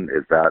moon,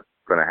 is that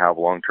going to have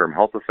long-term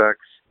health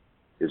effects?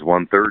 Is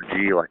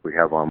 1/3G like we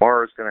have on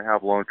Mars going to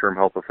have long-term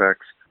health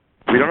effects?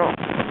 We don't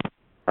know.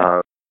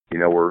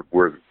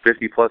 We're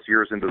 50 plus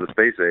years into the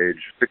space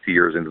age, 60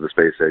 years into the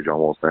space age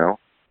almost now.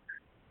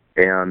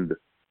 And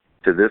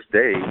to this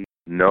day,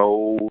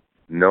 no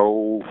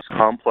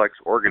complex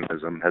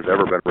organism has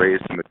ever been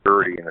raised to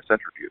maturity in a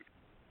centrifuge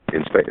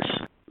in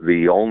space.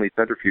 The only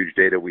centrifuge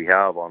data we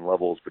have on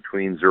levels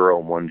between 0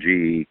 and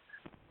 1G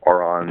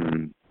are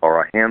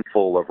a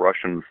handful of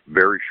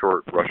very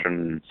short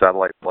Russian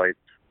satellite flights,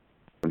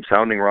 some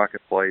sounding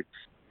rocket flights,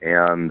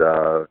 and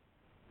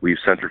we've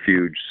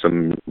centrifuged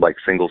some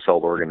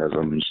single-celled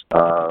organisms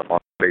on the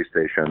space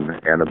station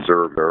and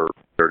observed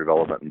their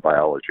development in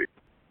biology.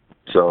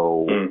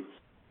 So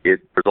there's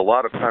a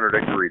lot of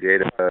contradictory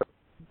data,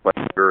 but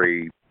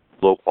very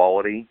low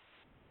quality.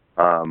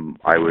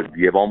 I would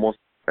give almost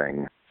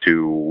anything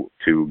to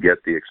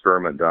get the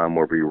experiment done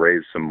where we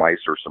raise some mice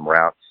or some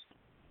rats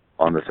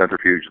on the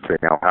centrifuge that they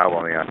now have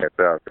on the ISS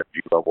at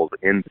G levels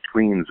in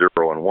between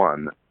 0 and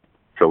 1,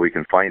 so we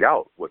can find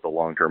out what the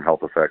long-term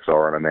health effects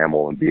are on a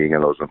mammal and being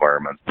in those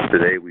environments.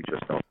 Today, we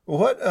just don't.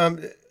 What?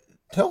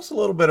 Tell us a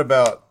little bit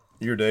about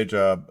your day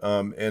job,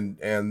 and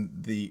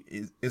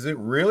is it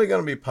really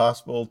going to be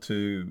possible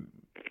to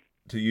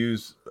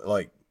use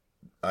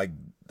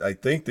I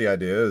think the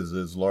idea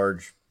is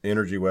large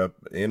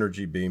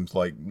energy beams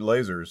like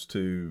lasers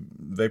to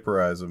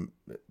vaporize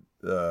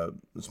a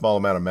small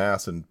amount of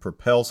mass and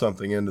propel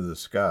something into the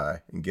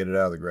sky and get it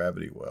out of the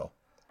gravity well.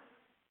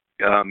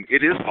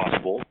 It is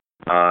possible.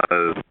 But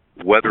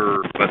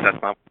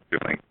that's not what we're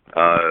doing.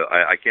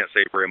 I can't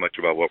say very much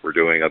about what we're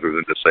doing other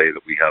than to say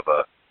that we have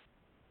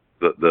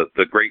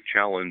the great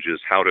challenge is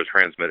how to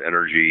transmit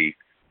energy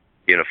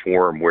in a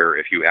form where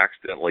if you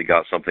accidentally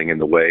got something in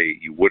the way,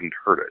 you wouldn't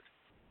hurt it.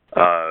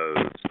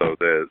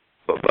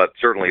 But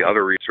certainly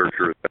other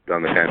researchers have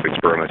done the kind of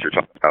experiments you're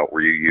talking about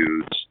where you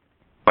use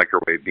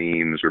microwave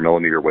beams or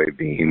millimeter wave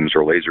beams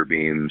or laser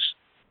beams.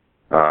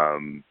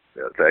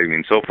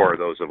 So far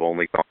those have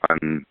only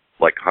gone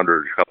a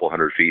couple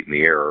hundred feet in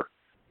the air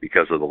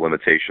because of the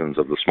limitations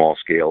of the small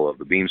scale of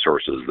the beam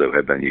sources that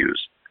have been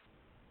used.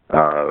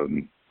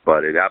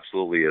 But it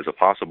absolutely is a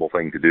possible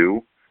thing to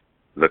do.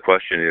 The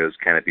question is,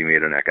 can it be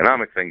made an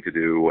economic thing to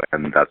do?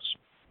 And that's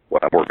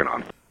what I'm working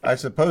on. I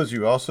suppose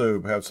you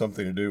also have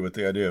something to do with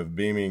the idea of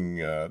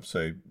beaming,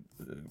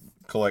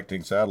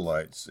 collecting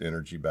satellites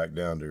energy back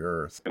down to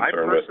Earth. I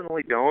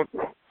personally don't.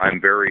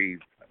 I'm very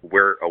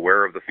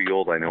aware of the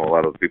field. I know a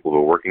lot of the people who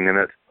are working in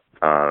it.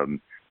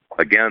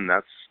 Again,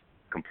 that's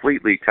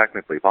completely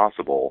technically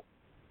possible.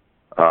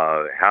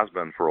 Has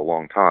been for a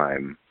long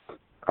time.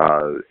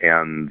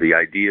 And the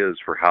ideas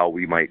for how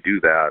we might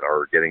do that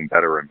are getting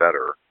better and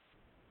better.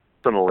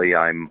 Personally,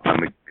 I'm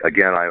an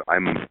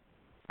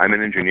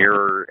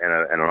engineer and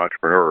an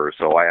entrepreneur,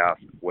 so I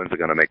ask, when's it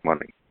going to make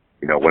money?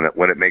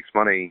 When it makes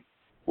money,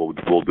 we'll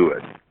do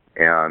it.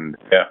 And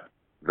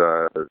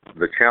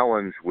the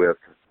challenge with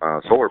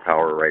solar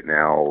power right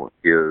now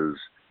is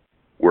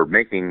we're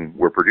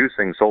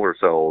producing solar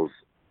cells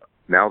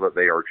now that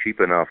they are cheap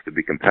enough to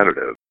be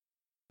competitive.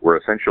 We're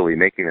essentially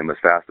making them as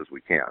fast as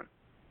we can,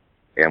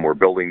 and we're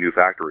building new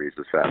factories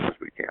as fast as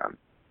we can.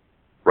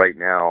 Right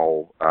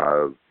now,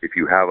 if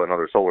you have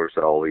another solar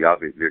cell,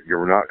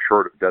 you're not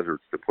short of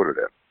deserts to put it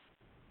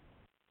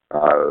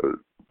in.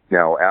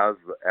 Now,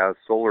 as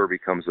solar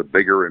becomes a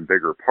bigger and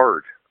bigger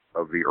part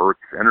of the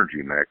Earth's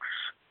energy mix,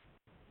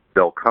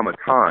 there'll come a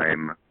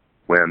time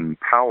when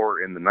power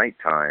in the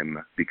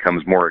nighttime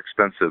becomes more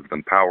expensive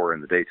than power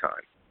in the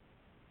daytime.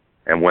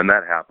 And when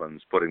that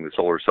happens, putting the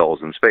solar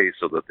cells in space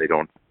so that they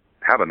don't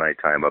have a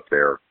nighttime up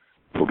there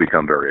will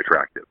become very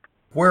attractive.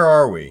 Where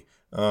are we?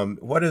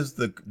 What is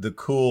the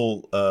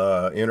cool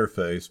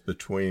interface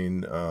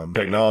between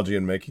technology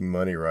and making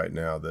money right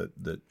now?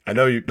 That I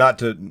know you not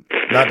to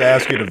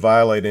ask you to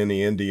violate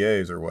any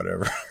NDAs or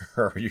whatever,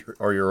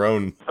 or your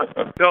own.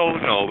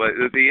 No,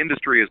 but the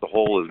industry as a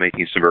whole is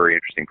making some very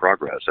interesting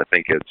progress. I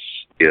think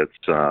it's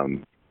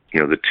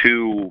the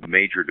two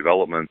major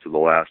developments of the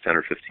last 10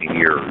 or 15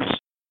 years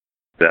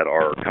that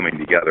are coming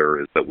together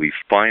is that we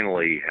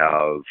finally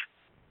have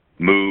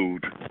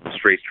moved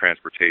space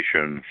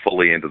transportation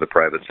fully into the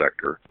private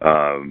sector.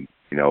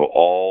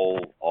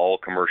 All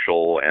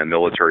commercial and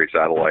military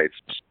satellites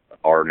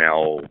are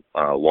now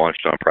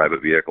launched on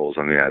private vehicles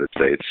in the United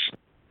States.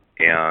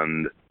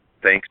 And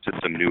thanks to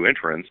some new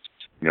entrants,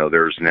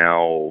 there's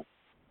now,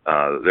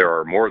 there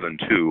are more than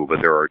two,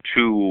 but there are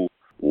two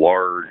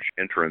large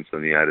entrants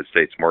in the United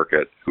States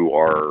market who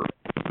are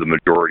the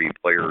majority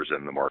players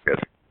in the market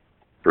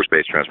for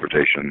space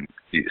transportation,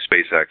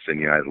 SpaceX and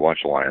United Launch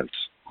Alliance.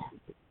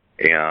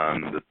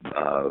 And,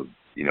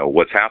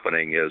 what's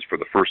happening is for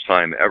the first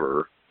time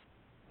ever,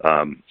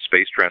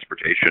 space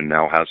transportation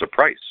now has a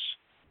price.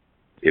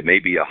 It may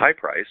be a high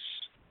price,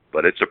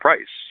 but it's a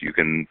price. You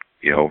can,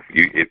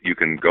 you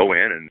can go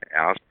in and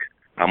ask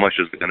how much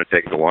is it going to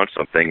take to launch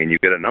something, and you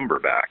get a number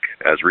back.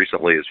 As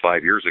recently as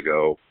 5 years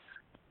ago,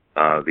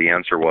 the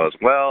answer was,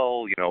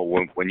 well,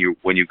 when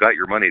you got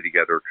your money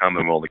together, come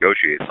and we'll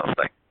negotiate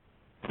something,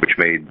 which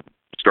made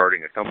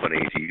starting a company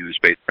to use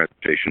space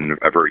transportation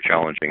a very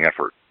challenging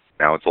effort.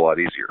 Now it's a lot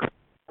easier.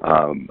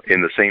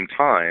 In the same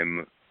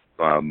time,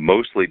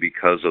 mostly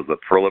because of the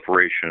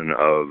proliferation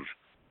of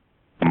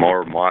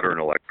more modern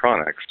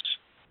electronics,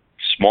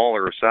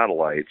 smaller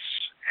satellites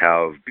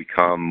have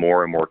become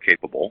more and more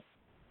capable.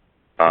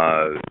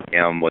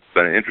 And what's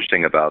been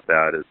interesting about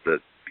that is that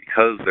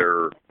because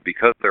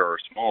there are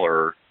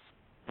smaller,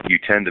 you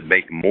tend to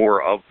make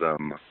more of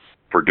them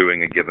for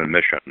doing a given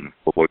mission,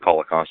 what we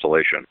call a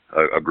constellation,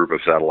 a group of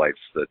satellites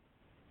that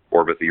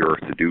orbit the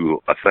Earth to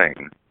do a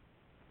thing.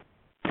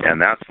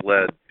 And that's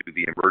led to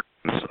the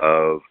emergence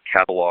of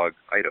catalog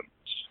items.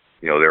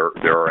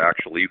 There are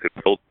actually, you can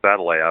build a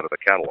satellite out of a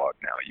catalog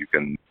now.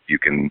 You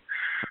can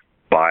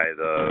buy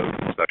the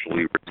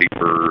specialty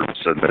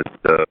receivers and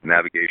the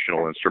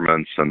navigational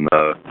instruments and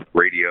the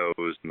radios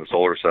and the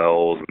solar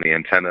cells and the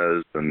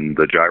antennas and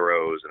the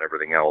gyros and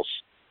everything else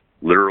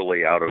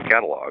literally out of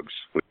catalogs,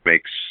 which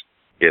makes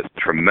it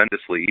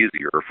tremendously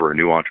easier for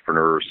new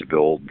entrepreneurs to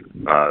build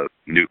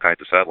new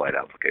kinds of satellite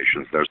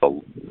applications. There's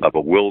a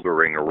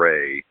bewildering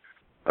array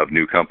of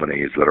new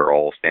companies that are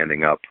all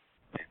standing up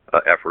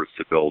efforts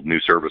to build new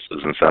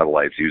services and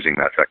satellites using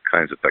that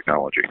kinds of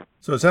technology.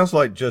 So it sounds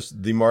like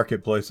just the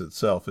marketplace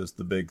itself is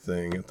the big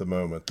thing at the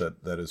moment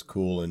that is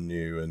cool and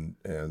new and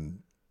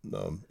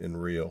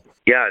real.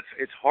 Yeah,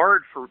 it's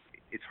hard for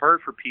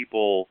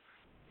people,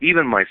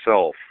 even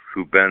myself,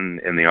 who've been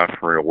in the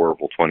entrepreneurial world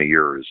for 20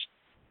 years.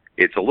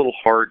 It's a little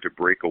hard to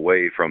break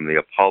away from the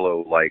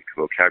Apollo-like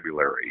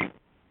vocabulary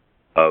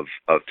of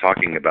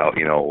talking about,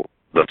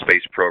 the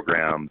space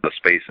program, the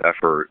space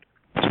effort,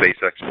 space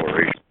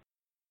exploration.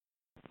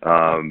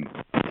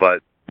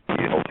 But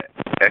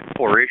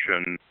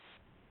exploration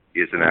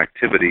is an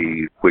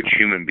activity which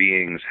human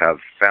beings have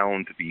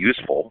found to be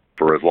useful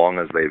for as long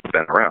as they've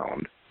been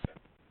around,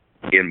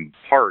 in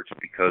part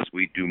because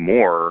we do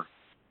more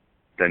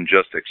than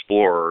just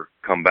explore,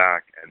 come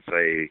back and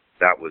say,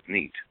 that was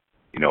neat.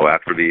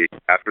 After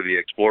the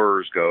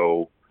explorers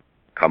go,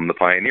 come the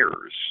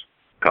pioneers,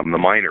 come the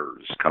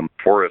miners, come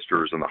the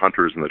foresters and the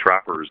hunters and the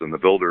trappers and the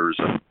builders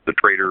and the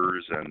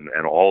traders and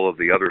all of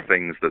the other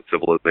things that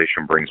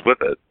civilization brings with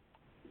it.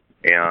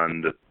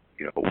 And,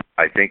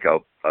 I think a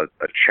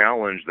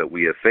challenge that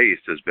we have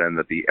faced has been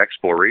that the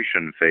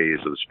exploration phase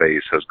of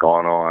space has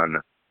gone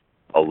on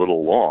a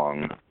little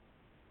long,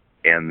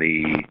 and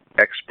the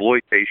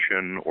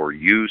exploitation or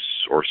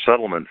use or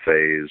settlement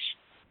phase,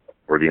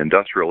 or the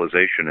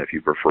industrialization, if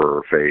you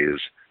prefer, phase,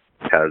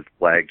 has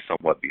lagged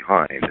somewhat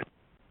behind.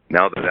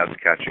 Now that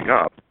that's catching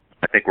up,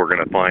 I think we're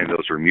going to find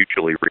those are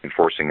mutually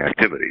reinforcing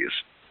activities.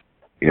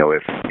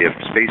 If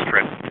space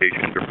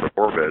transportation to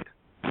orbit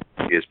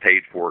is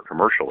paid for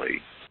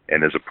commercially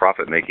and is a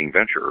profit-making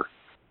venture,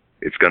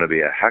 it's going to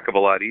be a heck of a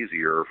lot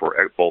easier for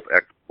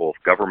both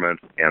government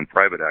and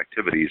private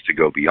activities to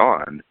go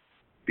beyond,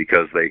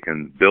 because they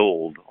can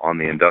build on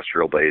the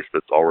industrial base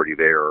that's already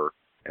there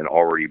and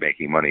already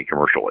making money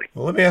commercially.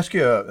 Well, let me ask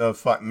you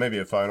maybe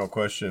a final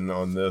question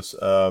on this.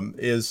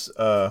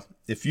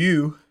 If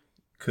you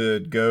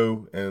could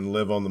go and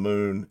live on the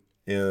moon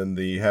in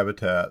the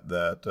habitat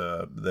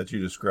that you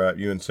described,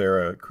 you and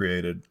Sarah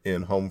created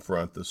in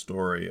Homefront, the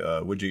story,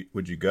 would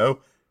you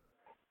go?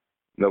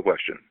 No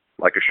question,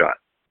 like a shot.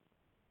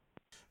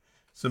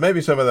 So maybe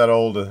some of that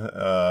old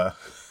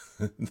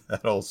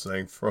that old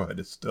saying Freud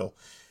is still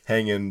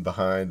hanging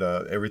behind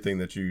everything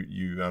that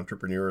you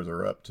entrepreneurs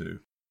are up to.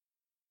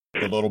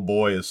 The little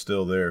boy is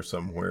still there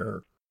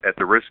somewhere. At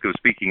the risk of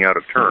speaking out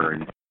of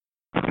turn,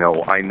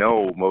 I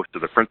know most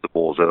of the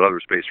principals at other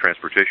space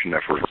transportation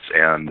efforts,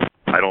 and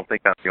I don't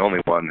think I'm the only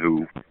one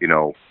who,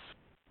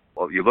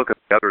 well, you look at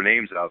the other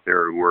names out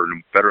there who are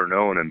better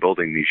known in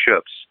building these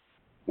ships.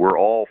 We're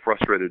all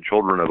frustrated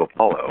children of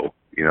Apollo.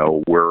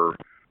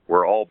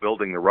 We're all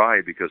building the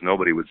ride because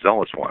nobody would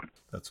sell us one.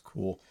 That's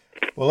cool.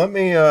 Well, let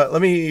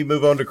me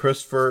move on to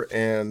Christopher,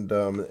 and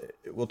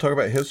we'll talk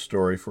about his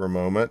story for a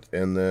moment,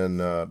 and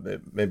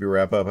then maybe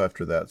wrap up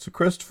after that. So,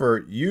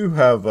 Christopher, you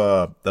have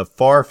the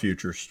far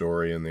future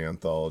story in the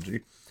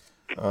anthology.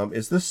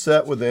 Is this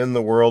set within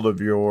the world of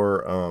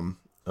your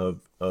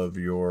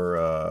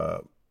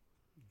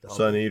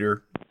Sun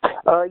Eater?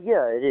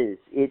 Yeah, it is.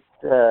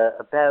 It's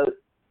about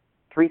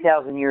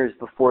 3,000 years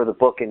before the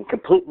book and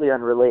completely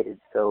unrelated,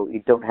 so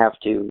you don't have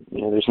to.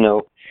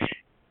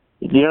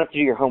 You don't have to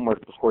do your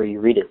homework before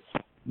you read it.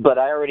 But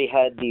I already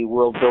had the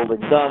world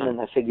building done, and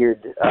I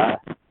figured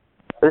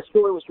the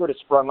story was sort of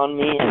sprung on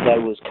me as I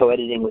was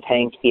co-editing with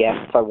Hank. He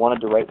asked if I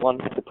wanted to write one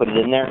to put it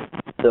in there.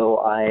 So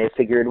I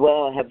figured,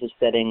 well, I have this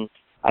setting.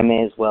 I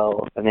may as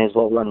well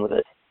run with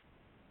it.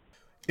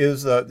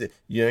 Is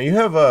you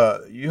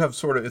have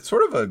sort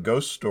of a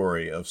ghost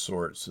story of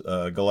sorts,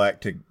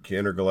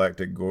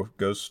 intergalactic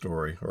ghost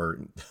story or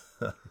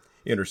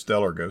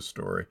interstellar ghost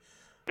story.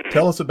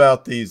 Tell us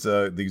about these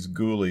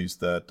ghoulies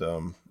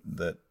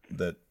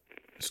that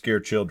scare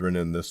children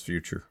in this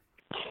future.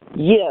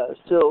 Yeah,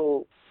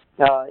 so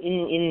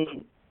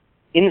in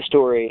the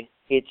story,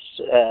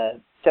 it's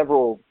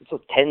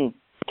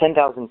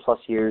 10,000 plus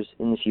years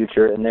in the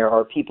future, and there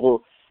are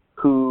people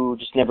who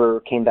just never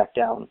came back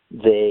down.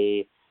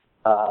 They,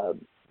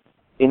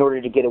 in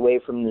order to get away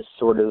from this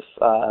sort of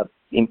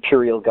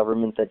imperial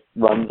government that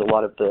runs a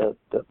lot of the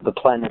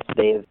planets,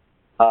 they've,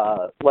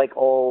 like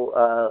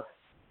all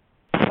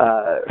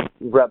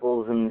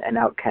rebels and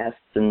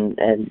outcasts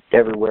and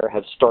everywhere,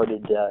 have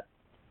started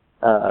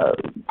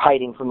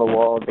hiding from the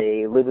law.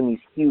 They live in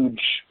these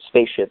huge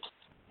spaceships,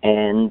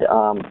 and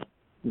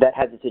that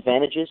has its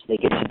advantages. They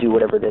get to do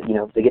whatever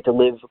they get to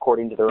live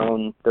according to their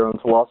own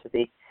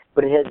philosophy.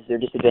 But it has their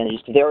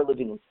disadvantages because they are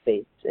living in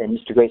space. And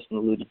Mr. Greason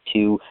alluded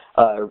to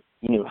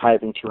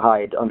having to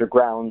hide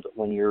underground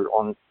when you're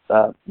on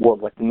a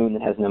world like the moon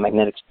that has no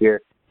magnetic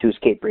sphere to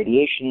escape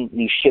radiation.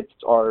 These ships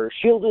are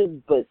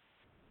shielded, but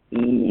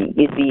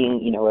it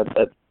being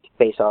a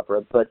space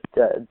opera, but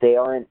they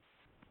aren't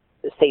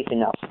safe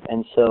enough.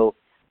 And so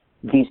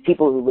these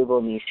people who live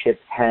on these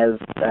ships have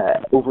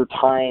over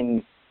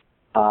time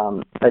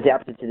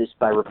adapted to this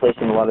by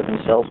replacing a lot of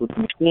themselves with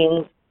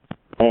machines,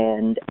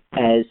 and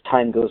as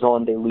time goes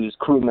on they lose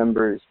crew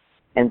members,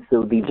 and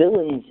so the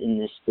villains in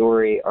this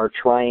story are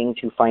trying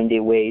to find a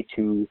way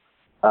to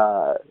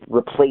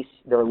replace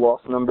their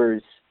lost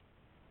numbers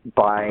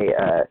by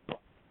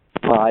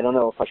I don't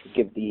know if I should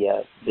give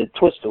the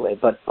twist away,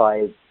 but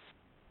by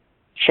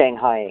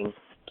Shanghaiing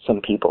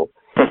some people.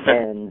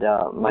 And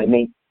my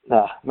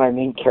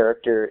main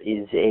character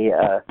is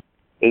a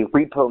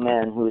repo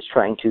man who is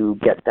trying to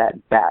get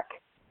them back.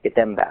 It's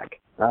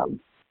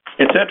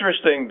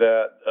interesting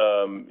that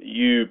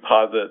you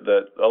posit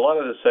that a lot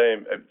of the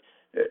same.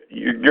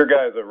 Your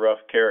guy is a rough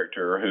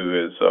character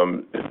who's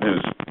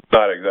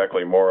not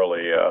exactly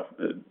morally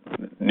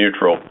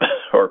neutral,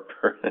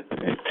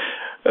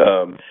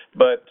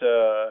 but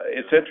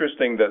it's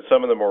interesting that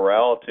some of the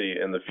morality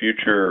in the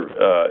future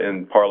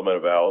in Parliament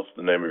of Owls,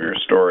 the name of your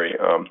story,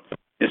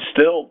 is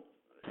still.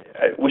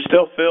 We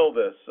still feel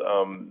this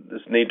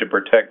need to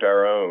protect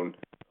our own.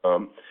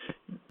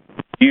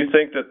 Do you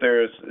think that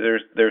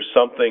there's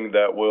something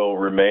that will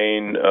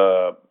remain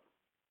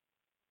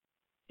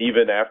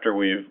even after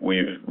we've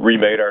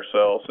remade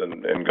ourselves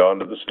and gone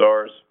to the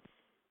stars?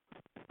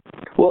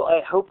 Well,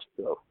 I hope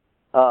so.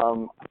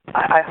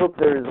 I hope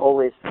there's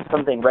always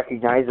something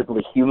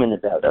recognizably human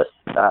about us,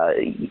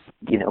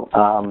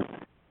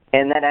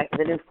 and that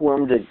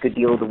informed a good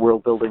deal of the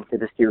world building for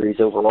the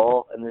series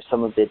overall, and there's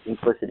some of it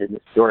implicit in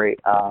the story.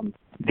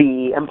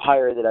 The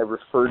Empire that I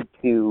referred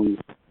to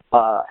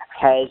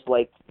has,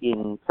 like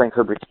in Frank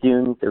Herbert's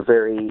Dune, they're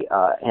very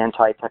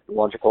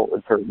anti-technological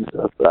in terms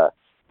of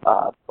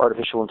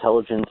artificial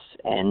intelligence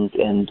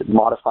and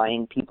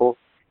modifying people.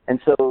 And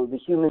so the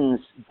humans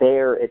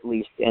there, at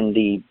least, and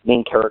the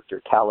main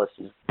character, Callus,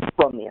 is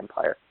from the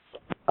Empire,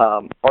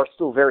 are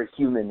still very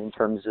human in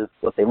terms of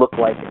what they look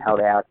like and how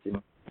they act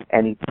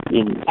and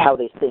in how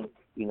they think.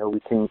 We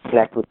can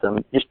connect with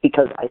them. Just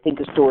because I think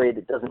a story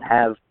that doesn't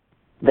have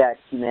that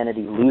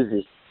humanity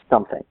loses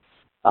something.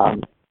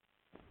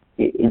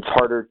 It's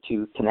harder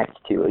to connect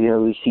to.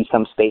 We see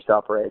some space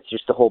opera, it's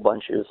just a whole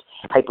bunch of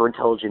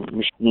hyper-intelligent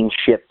machine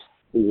ships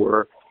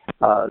or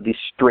these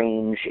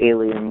strange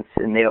aliens,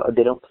 and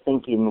they don't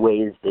think in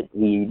ways that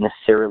we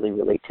necessarily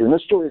relate to. And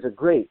those stories are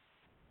great,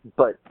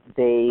 but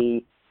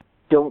they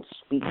don't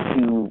speak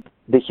to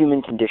the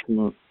human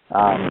condition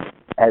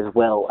as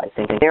well, I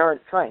think. And they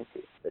aren't trying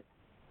to, but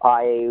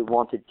I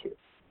wanted to.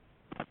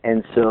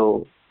 And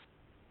so,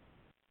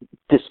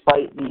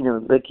 despite,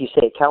 like you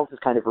say, Callus is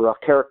kind of a rough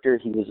character.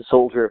 He was a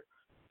soldier.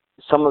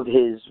 Some of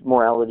his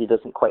morality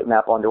doesn't quite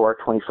map onto our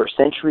 21st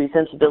century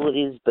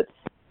sensibilities, but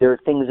there are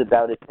things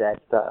about it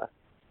that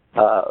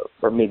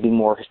are maybe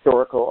more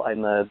historical.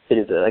 I'm a bit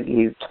of like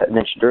you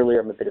mentioned earlier,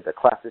 I'm a bit of a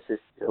classicist,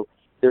 so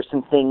there's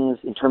some things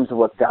in terms of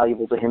what's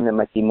valuable to him that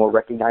might be more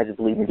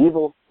recognizably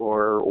medieval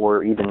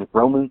or even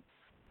Roman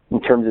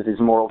in terms of his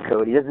moral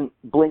code. He doesn't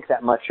blink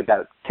that much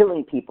about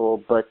killing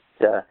people, but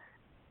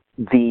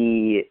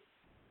the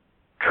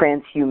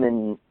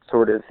transhuman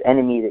sort of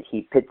enemy that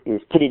he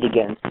is pitted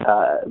against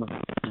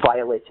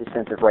violates his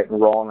sense of right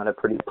and wrong on a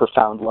pretty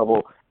profound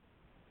level.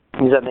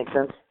 Does that make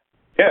sense?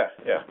 Yeah,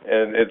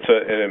 and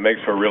it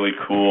makes for a really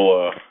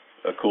cool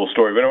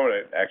story. We don't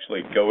want to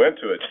actually go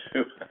into it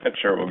too. I'm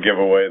sure we'll give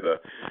away the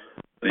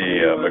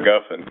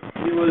MacGuffin.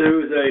 Anyone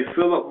who's a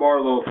Philip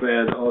Marlowe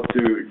fan ought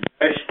to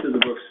dash to the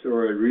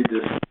bookstore and read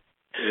this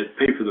and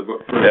pay for the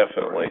book first.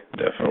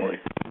 Definitely.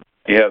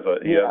 He has a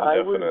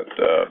definite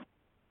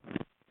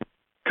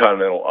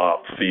continental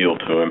op feel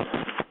to him.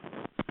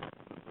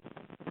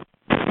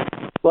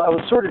 Well, I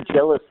was sort of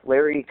jealous.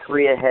 Larry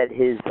Correia had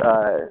his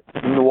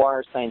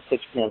noir science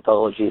fiction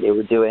anthology they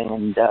were doing,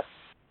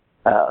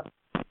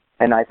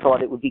 and I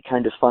thought it would be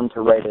kind of fun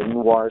to write a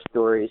noir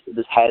story. So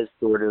this has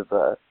sort of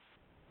a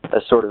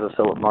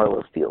Philip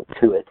Marlowe feel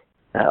to it,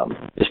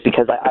 just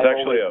because I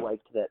always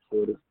liked that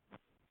sort of.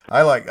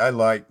 I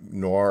like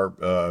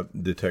noir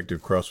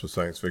detective crossed with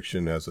science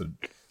fiction as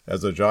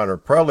a genre.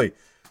 Probably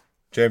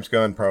James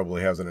Gunn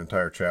probably has an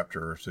entire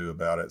chapter or two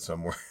about it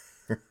somewhere.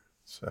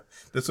 So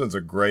this one's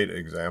a great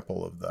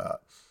example of that,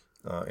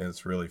 and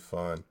it's really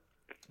fun.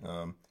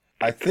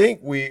 I think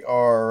we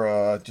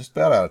are just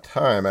about out of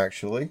time,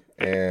 actually,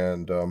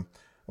 and I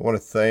want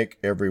to thank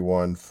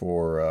everyone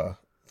for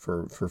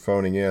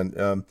phoning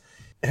in.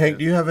 Hank,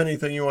 do you have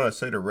anything you want to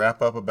say to wrap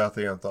up about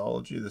the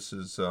anthology? This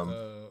is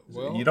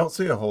you don't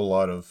see a whole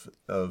lot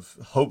of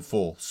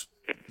hopeful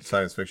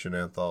science fiction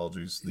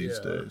anthologies these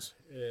days.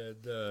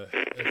 And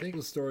I think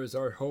the stories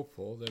are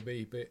hopeful. They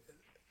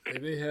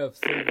may have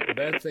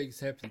bad things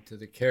happening to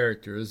the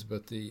characters,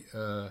 but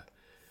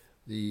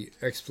the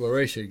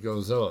exploration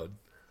goes on.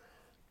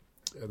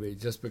 I mean,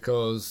 just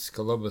because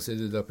Columbus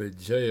ended up in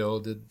jail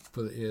didn't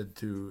put an end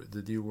to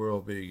the new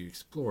world being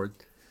explored.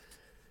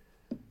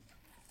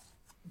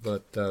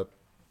 But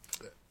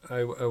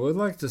I would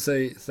like to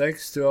say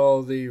thanks to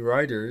all the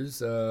writers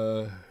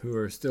who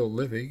are still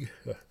living.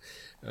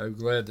 I'm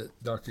glad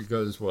that Dr.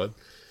 Gunn is one,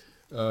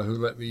 who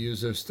let me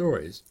use their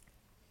stories.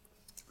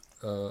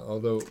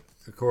 Although,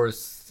 of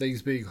course,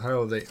 things being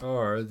how they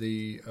are,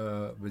 the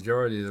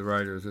majority of the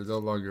writers are no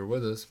longer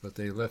with us, but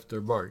they left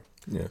their mark.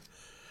 Yeah.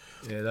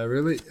 And I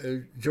really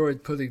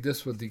enjoyed putting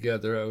this one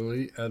together.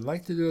 I'd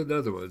like to do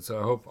another one, so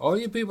I hope all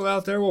you people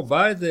out there will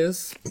buy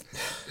this.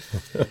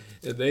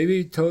 And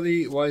maybe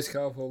Tony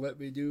Weisskopf will let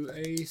me do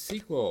a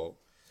sequel.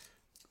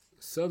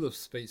 Son of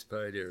Space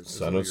Pioneers.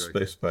 Son of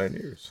Space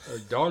Pioneers. Or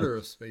Daughter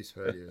of Space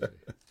Pioneers.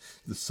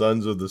 The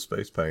Sons of the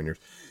Space Pioneers.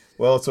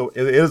 Well, so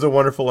it is a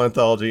wonderful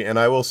anthology, and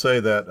I will say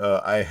that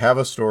I have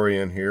a story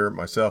in here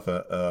myself,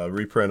 a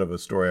reprint of a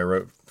story I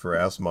wrote for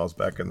Asimov's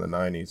back in the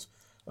 90s.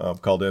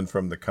 Called In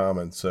From the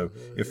Commons. So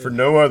if for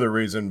no other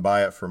reason,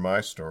 buy it for my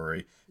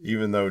story,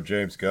 even though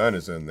James Gunn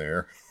is in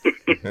there.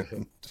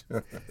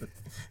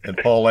 And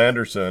Paul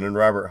Anderson and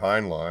Robert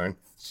Heinlein.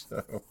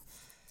 So,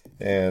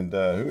 and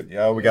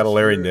we got a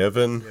Larry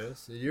Niven.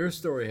 Yes, your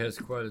story has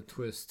quite a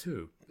twist,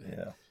 too.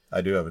 Yeah, I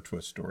do have a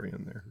twist story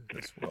in there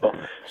as well.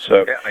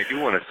 So yeah, I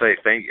do want to say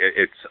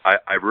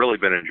I've really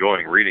been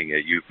enjoying reading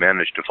it. You've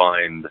managed to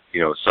find,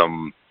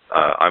 some...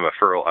 I'm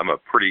a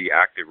pretty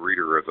active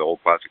reader of the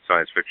old classic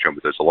science fiction,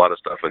 but there's a lot of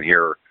stuff in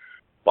here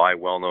by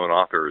well-known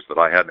authors that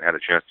I hadn't had a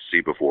chance to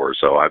see before,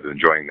 so I've been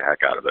enjoying the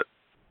heck out of it.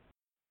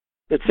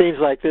 It seems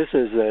like this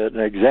is an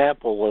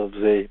example of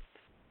the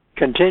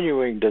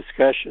continuing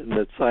discussion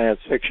that science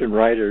fiction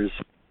writers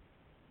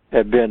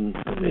have been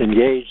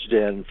engaged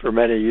in for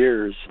many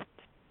years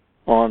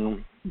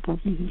on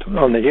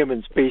the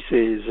human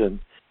species and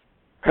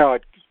how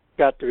it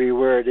got to be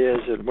where it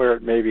is and where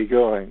it may be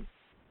going.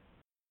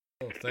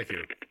 Oh, thank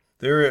you.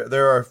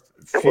 There are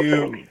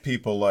few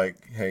people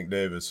like Hank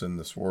Davis in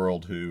this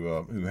world who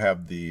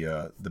have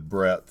the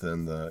breadth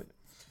and the,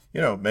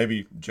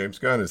 maybe James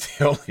Gunn is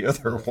the only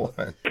other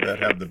one that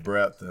have the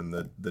breadth and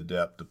the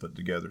depth to put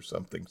together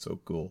something so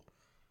cool.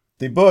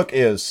 The book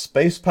is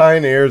Space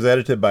Pioneers,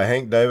 edited by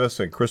Hank Davis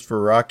and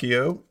Christopher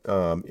Ruocchio.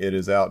 It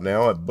is out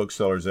now at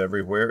booksellers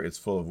everywhere. It's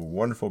full of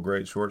wonderful,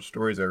 great short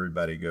stories.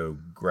 Everybody go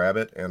grab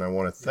it. And I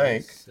want to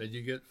thank... Yes, and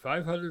you get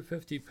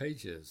 550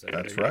 pages.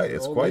 That's right.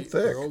 It's quite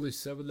thick. For only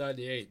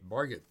 $7.98.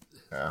 Bargain.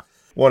 Yeah. I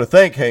want to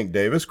thank Hank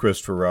Davis,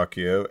 Christopher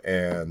Ruocchio,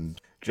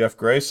 and Jeff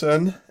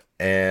Greason,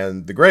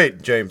 and the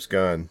great James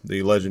Gunn,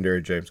 the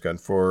legendary James Gunn,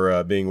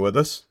 for being with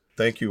us.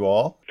 Thank you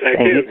all.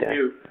 Thank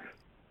you.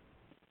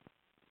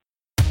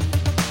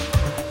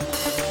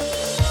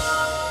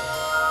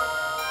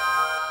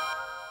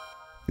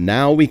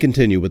 Now we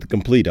continue with the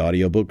complete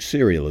audiobook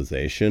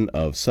serialization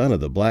of Son of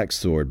the Black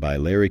Sword by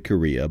Larry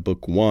Correia,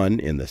 Book 1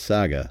 in the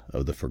Saga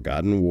of the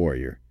Forgotten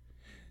Warrior.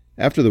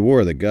 After the War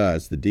of the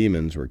Gods, the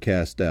demons were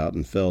cast out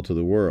and fell to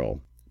the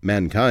world.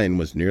 Mankind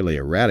was nearly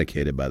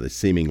eradicated by the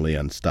seemingly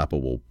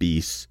unstoppable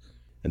beasts,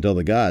 until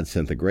the gods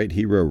sent the great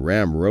hero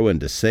Ram Rowan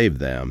to save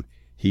them.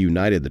 He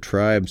united the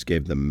tribes,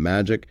 gave them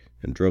magic,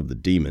 and drove the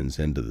demons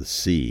into the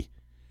sea.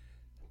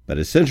 But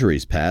as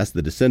centuries passed,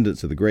 the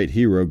descendants of the great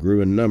hero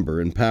grew in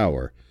number and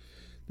power.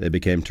 They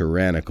became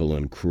tyrannical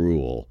and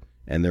cruel,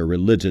 and their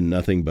religion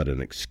nothing but an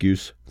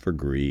excuse for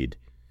greed.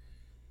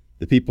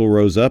 The people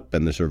rose up,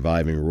 and the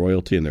surviving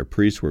royalty and their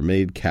priests were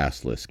made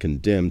casteless,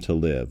 condemned to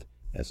live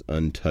as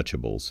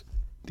untouchables.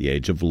 The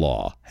age of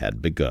law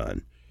had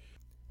begun.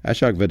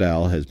 Ashok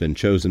Vidal has been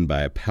chosen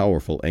by a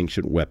powerful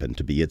ancient weapon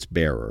to be its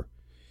bearer.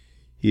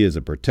 He is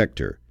a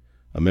protector,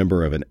 a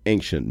member of an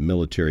ancient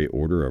military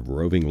order of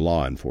roving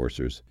law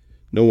enforcers.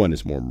 No one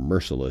is more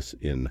merciless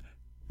in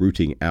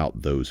rooting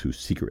out those who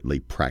secretly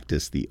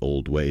practice the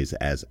old ways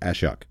as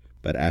Ashok.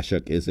 But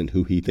Ashok isn't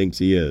who he thinks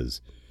he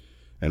is.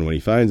 And when he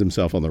finds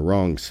himself on the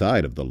wrong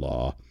side of the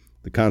law,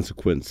 the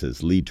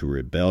consequences lead to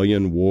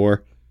rebellion,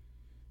 war,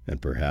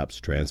 and perhaps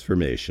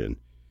transformation.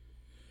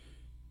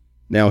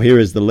 Now here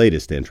is the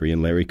latest entry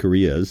in Larry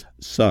Correia's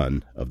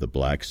Son of the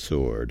Black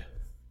Sword.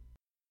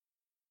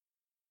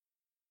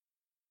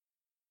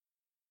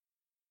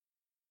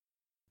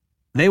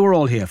 They were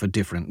all here for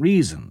different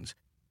reasons.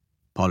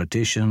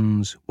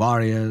 Politicians,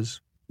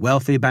 warriors,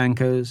 wealthy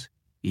bankers,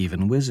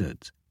 even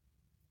wizards.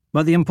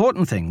 But the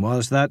important thing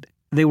was that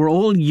they were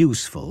all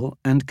useful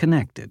and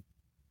connected.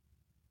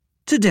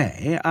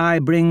 Today I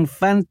bring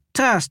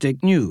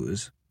fantastic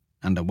news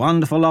and a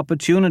wonderful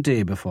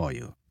opportunity before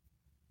you.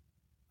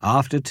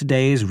 After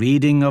today's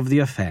reading of the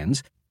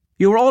offense,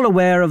 you are all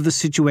aware of the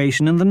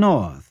situation in the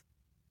north,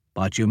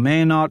 but you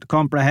may not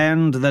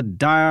comprehend the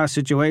dire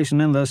situation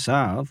in the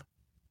south.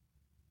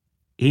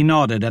 He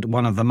nodded at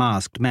one of the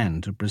masked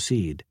men to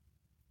proceed.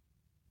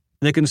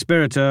 The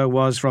conspirator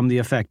was from the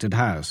affected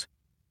house.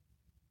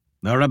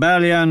 The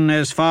rebellion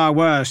is far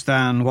worse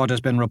than what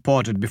has been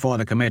reported before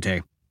the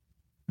committee.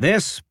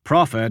 This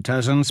prophet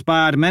has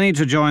inspired many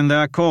to join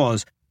their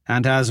cause,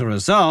 and as a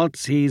result,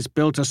 he's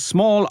built a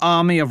small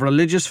army of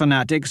religious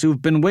fanatics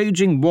who've been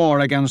waging war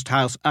against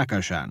House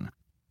Akershan.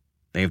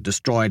 They've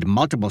destroyed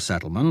multiple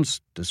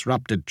settlements,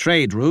 disrupted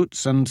trade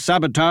routes, and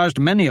sabotaged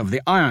many of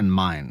the iron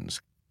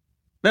mines.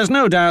 There's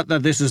no doubt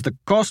that this is the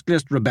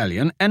costliest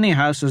rebellion any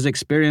house has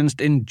experienced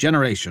in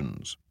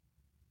generations.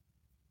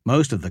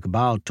 Most of the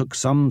Cabal took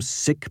some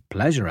sick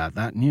pleasure at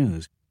that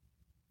news.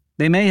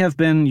 They may have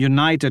been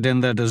united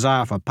in their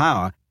desire for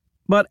power,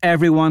 but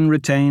everyone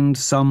retained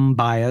some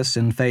bias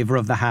in favor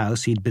of the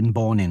house he'd been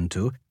born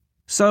into,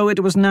 so it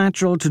was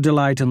natural to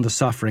delight in the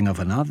suffering of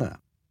another.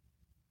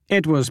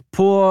 It was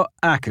poor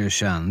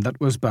Akershan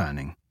that was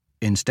burning,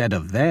 instead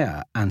of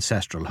their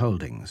ancestral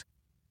holdings.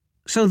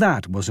 So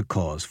that was a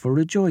cause for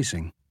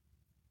rejoicing.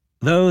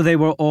 Though they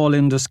were all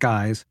in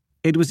disguise,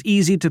 it was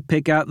easy to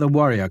pick out the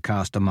warrior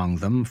caste among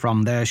them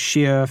from their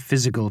sheer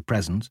physical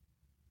presence.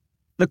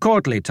 The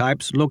courtly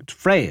types looked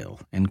frail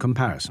in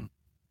comparison.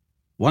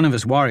 One of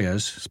his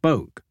warriors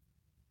spoke.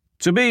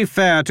 To be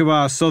fair to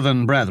our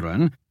southern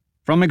brethren,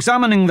 from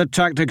examining the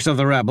tactics of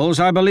the rebels,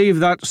 I believe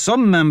that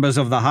some members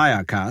of the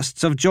higher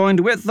castes have joined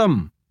with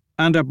them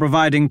and are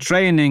providing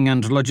training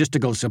and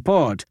logistical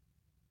support.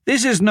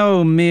 This is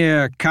no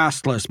mere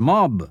casteless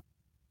mob.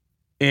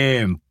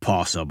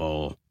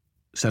 Impossible,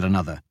 said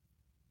another.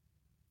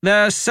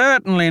 They're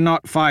certainly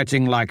not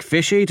fighting like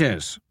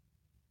fish-eaters,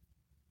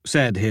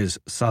 said his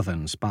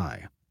southern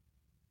spy.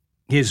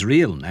 His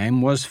real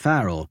name was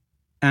Farrell,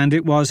 and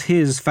it was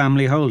his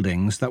family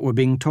holdings that were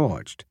being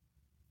torched.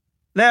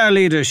 Their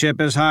leadership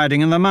is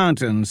hiding in the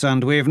mountains,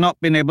 and we've not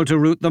been able to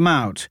root them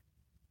out.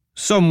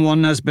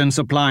 Someone has been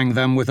supplying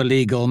them with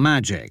illegal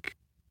magic.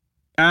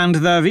 And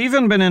there have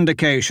even been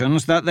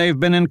indications that they've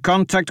been in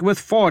contact with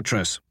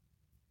Fortress.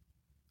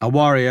 A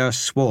warrior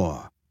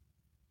swore.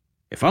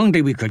 If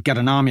only we could get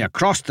an army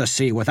across the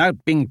sea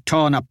without being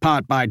torn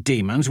apart by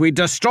demons, we'd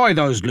destroy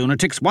those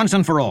lunatics once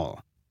and for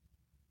all.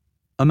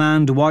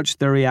 Amand watched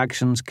their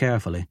reactions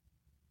carefully.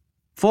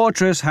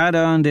 Fortress had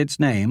earned its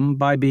name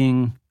by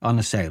being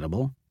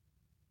unassailable.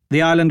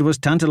 The island was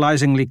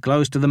tantalizingly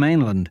close to the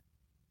mainland.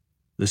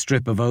 The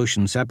strip of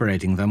ocean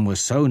separating them was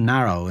so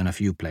narrow in a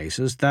few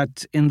places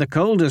that, in the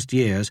coldest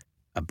years,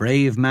 a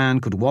brave man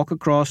could walk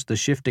across the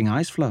shifting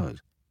ice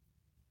floes.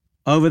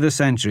 Over the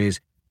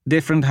centuries,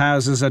 different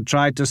houses had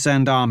tried to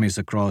send armies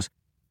across,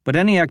 but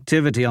any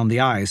activity on the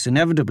ice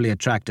inevitably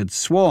attracted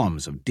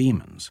swarms of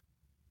demons.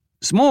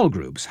 Small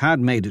groups had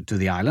made it to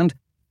the island,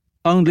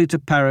 only to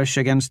perish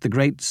against the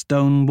great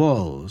stone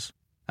walls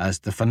as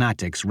the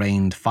fanatics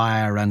rained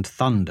fire and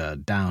thunder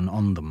down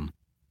on them.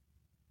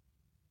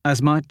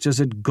 As much as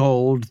it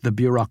galled the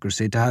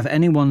bureaucracy to have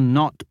anyone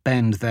not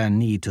bend their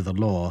knee to the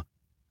law,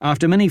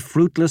 after many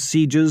fruitless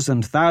sieges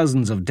and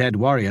thousands of dead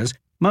warriors,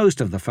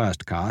 most of the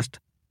first caste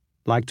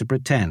liked to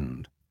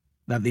pretend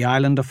that the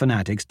island of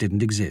fanatics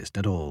didn't exist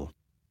at all.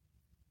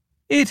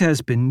 It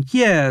has been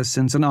years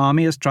since an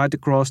army has tried to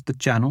cross the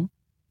channel,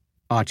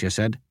 Archer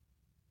said.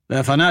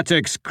 The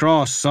fanatics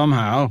cross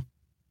somehow,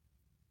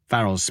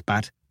 Farrell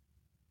spat.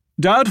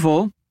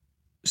 Doubtful,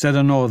 said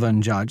a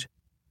northern judge.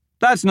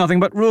 That's nothing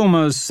but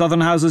rumors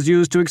southern houses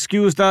use to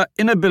excuse their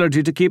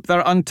inability to keep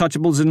their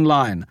untouchables in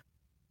line.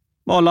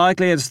 More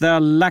likely it's their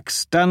lax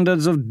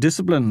standards of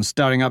discipline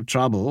stirring up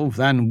trouble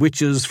than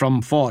witches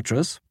from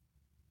Fortress.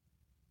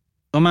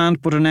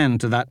 Amand put an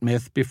end to that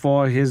myth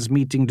before his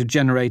meeting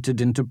degenerated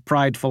into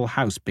prideful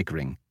house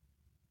bickering.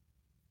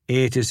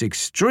 It is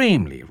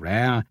extremely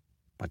rare,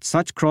 but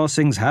such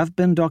crossings have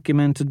been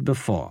documented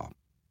before.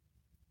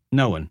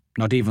 No one,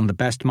 not even the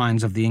best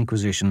minds of the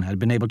Inquisition, had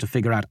been able to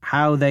figure out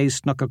how they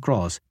snuck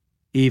across,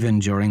 even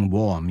during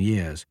warm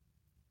years.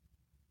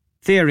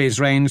 Theories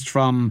ranged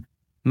from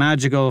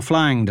magical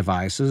flying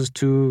devices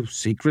to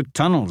secret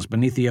tunnels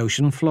beneath the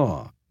ocean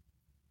floor.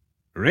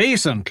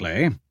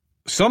 Recently,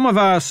 some of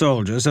our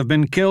soldiers have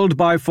been killed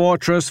by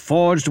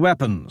Fortress-forged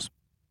weapons,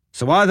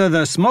 so either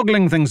they're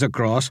smuggling things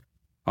across,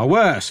 or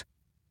worse,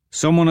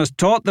 someone has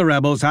taught the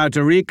rebels how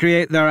to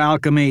recreate their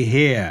alchemy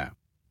here.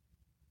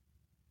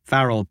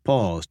 Farrell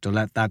paused to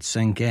let that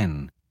sink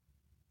in.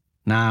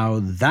 Now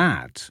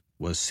that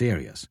was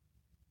serious.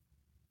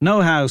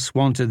 No house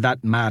wanted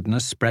that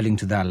madness spreading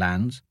to their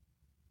lands.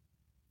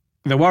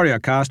 The warrior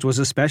caste was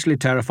especially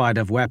terrified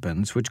of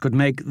weapons which could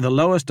make the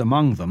lowest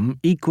among them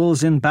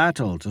equals in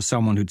battle to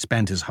someone who'd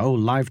spent his whole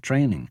life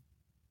training.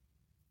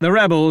 The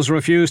rebels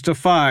refuse to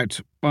fight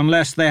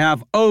unless they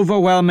have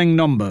overwhelming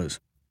numbers,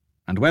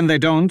 and when they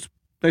don't,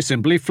 they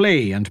simply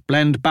flee and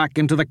blend back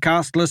into the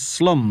casteless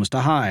slums to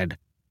hide.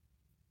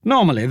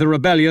 Normally, the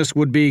rebellious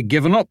would be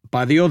given up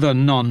by the other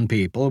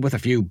non-people with a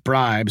few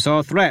bribes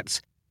or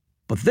threats,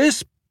 but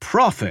this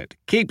prophet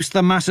keeps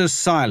the masses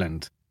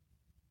silent.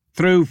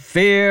 Through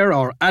fear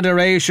or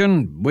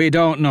adoration, we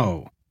don't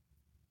know.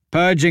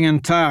 Purging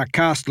entire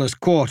casteless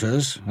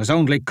quarters has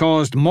only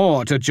caused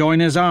more to join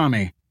his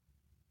army.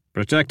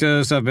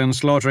 Protectors have been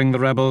slaughtering the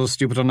rebels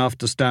stupid enough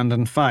to stand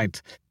and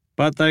fight,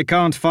 but they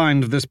can't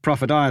find this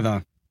prophet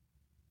either,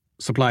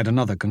 supplied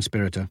another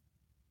conspirator.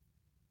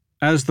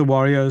 As the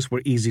warriors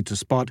were easy to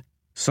spot,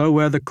 so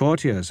were the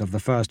courtiers of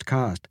the first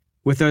caste,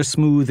 with their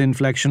smooth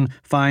inflection,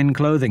 fine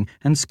clothing,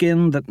 and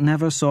skin that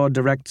never saw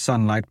direct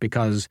sunlight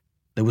because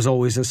there was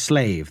always a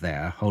slave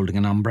there holding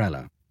an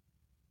umbrella.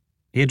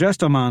 He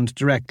addressed Ormond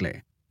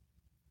directly.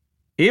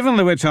 "Even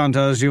the witch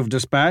hunters you've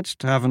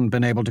dispatched haven't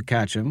been able to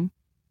catch him.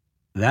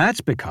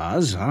 That's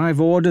because I've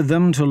ordered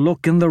them to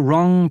look in the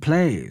wrong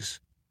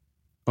place,"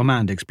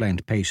 Ormond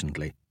explained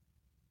patiently.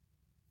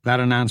 That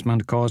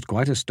announcement caused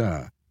quite a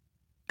stir.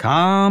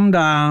 "Calm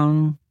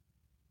down.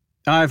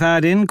 I've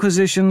had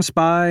Inquisition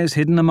spies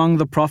hidden among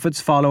the Prophet's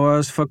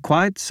followers for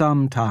quite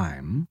some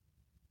time."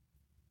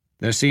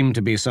 There seemed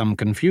to be some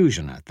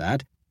confusion at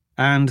that,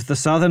 and the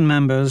southern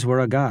members were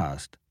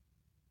aghast.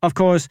 Of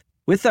course,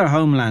 with their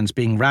homelands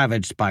being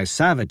ravaged by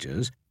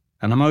savages,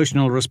 an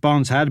emotional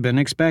response had been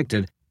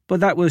expected, but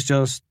that was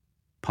just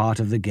part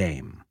of the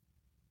game.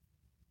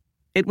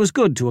 It was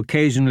good to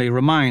occasionally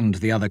remind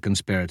the other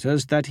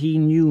conspirators that he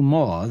knew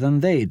more than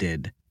they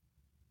did.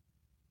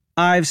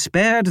 "I've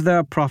spared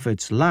their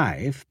prophet's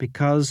life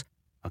because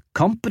a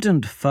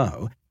competent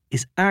foe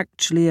is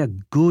actually a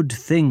good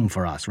thing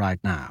for us right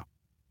now.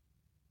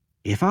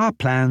 If our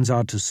plans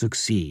are to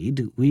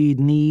succeed, we'd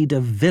need a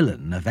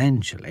villain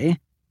eventually,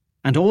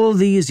 and all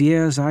these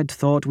years I'd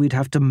thought we'd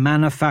have to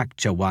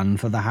manufacture one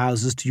for the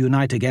houses to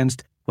unite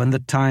against when the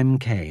time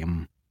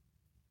came."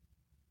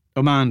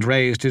 Ormond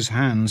raised his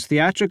hands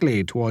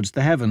theatrically towards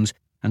the heavens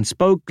and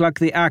spoke like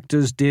the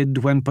actors did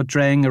when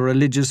portraying a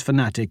religious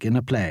fanatic in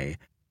a play.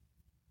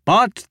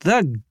 "But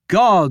the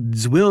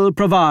gods will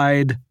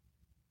provide."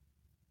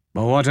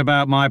 "But what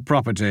about my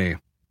property?"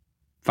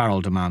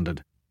 Farrell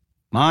demanded.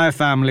 "My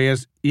family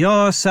is—"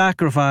 "Your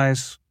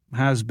sacrifice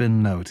has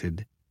been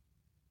noted.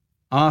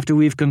 After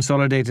we've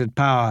consolidated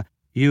power,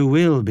 you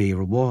will be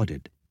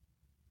rewarded."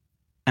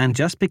 And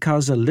just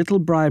because a little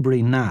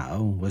bribery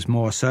now was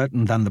more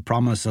certain than the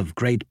promise of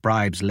great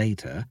bribes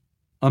later,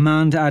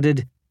 Ormond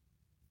added,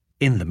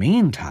 "In the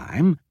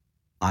meantime,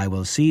 I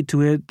will see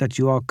to it that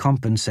you are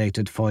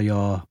compensated for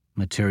your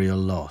material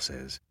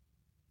losses."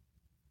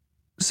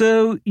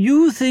 "So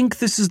you think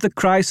this is the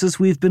crisis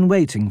we've been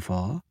waiting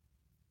for?"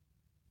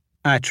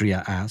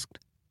 Atria asked.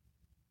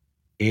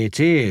 "It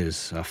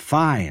is a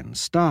fine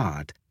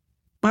start,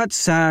 but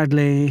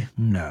sadly,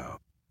 no.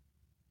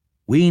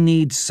 We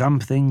need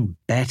something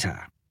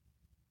better.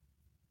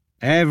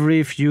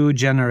 Every few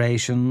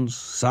generations,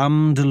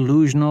 some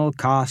delusional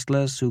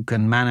casteless who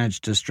can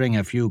manage to string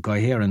a few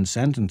coherent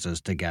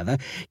sentences together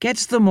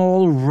gets them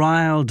all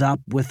riled up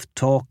with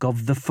talk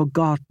of the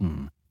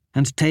forgotten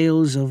and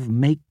tales of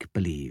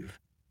make-believe.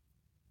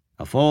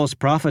 A false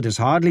prophet is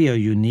hardly a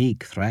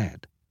unique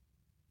threat.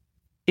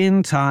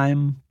 In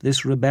time,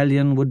 this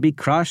rebellion would be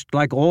crushed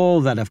like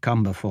all that have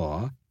come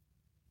before,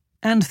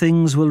 and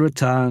things will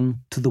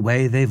return to the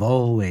way they've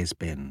always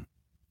been.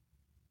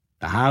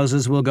 The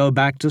houses will go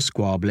back to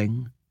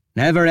squabbling,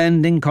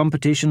 never-ending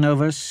competition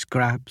over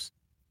scraps,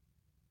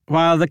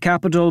 while the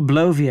capital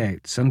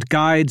bloviates and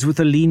guides with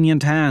a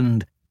lenient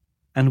hand,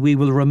 and we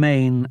will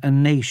remain a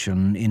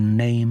nation in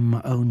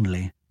name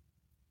only."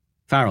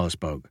 Farrell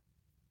spoke.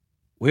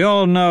 "We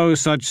all know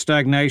such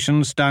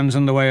stagnation stands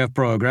in the way of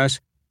progress.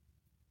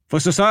 For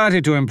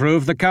society to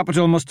improve, the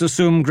capital must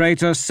assume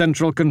greater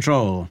central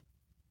control.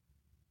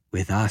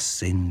 With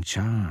us in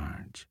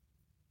charge."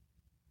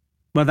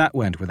 But that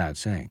went without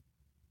saying.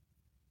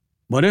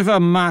 "But if a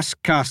mass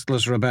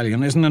casteless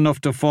rebellion isn't enough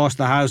to force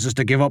the houses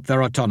to give up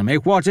their autonomy,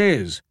 what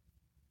is?"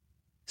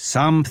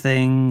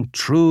 "Something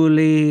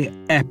truly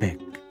epic.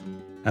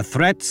 A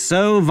threat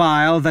so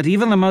vile that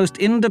even the most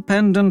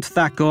independent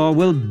Thakor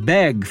will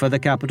beg for the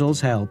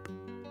capital's help."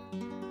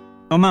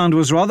 Ormond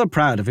was rather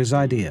proud of his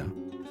idea.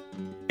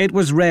 It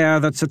was rare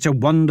that such a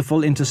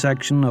wonderful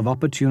intersection of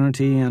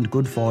opportunity and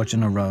good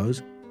fortune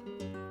arose.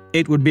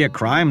 It would be a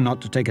crime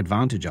not to take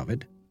advantage of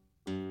it.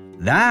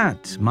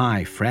 That,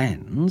 my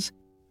friends,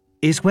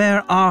 is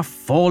where our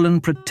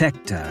fallen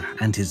protector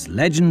and his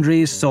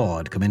legendary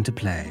sword come into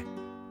play.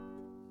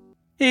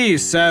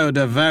 "He's so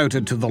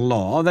devoted to the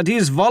law that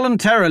he's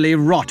voluntarily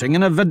rotting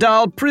in a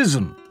Vidal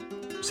prison,"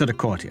 said a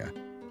courtier.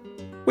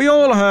 "We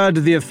all heard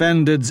the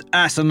offender's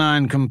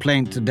asinine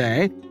complaint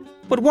today,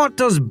 but what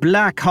does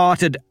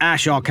black-hearted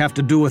Ashok have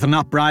to do with an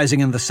uprising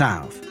in the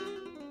south?"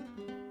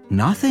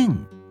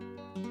 "Nothing.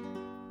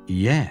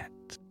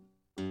 Yet."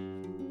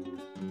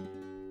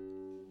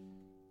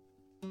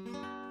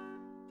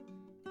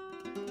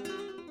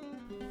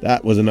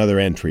 That was another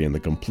entry in the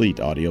complete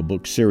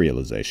audiobook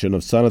serialization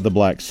of Son of the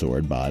Black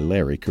Sword by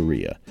Larry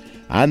Correia.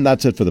 And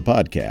that's it for the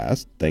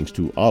podcast, thanks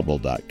to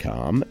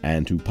Audible.com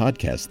and to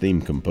podcast theme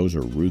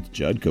composer Ruth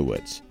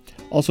Judkowitz.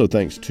 Also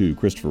thanks to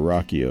Christopher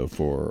Ruocchio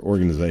for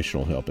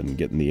organizational help in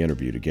getting the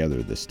interview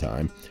together this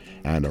time,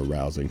 and a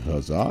rousing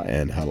huzzah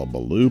and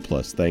hullabaloo,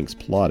 plus thanks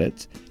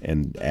plaudits,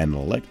 and an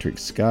electric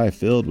sky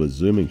filled with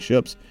zooming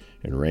ships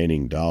and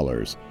raining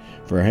dollars.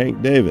 For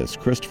Hank Davis,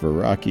 Christopher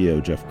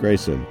Ruocchio, Jeff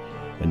Greason,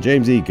 and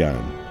James E.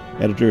 Gunn,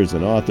 editors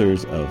and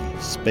authors of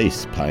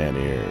Space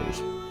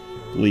Pioneers.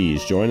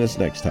 Please join us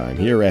next time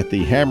here at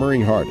the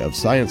hammering heart of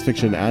science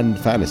fiction and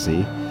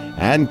fantasy,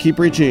 and keep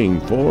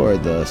reaching for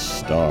the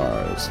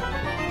stars.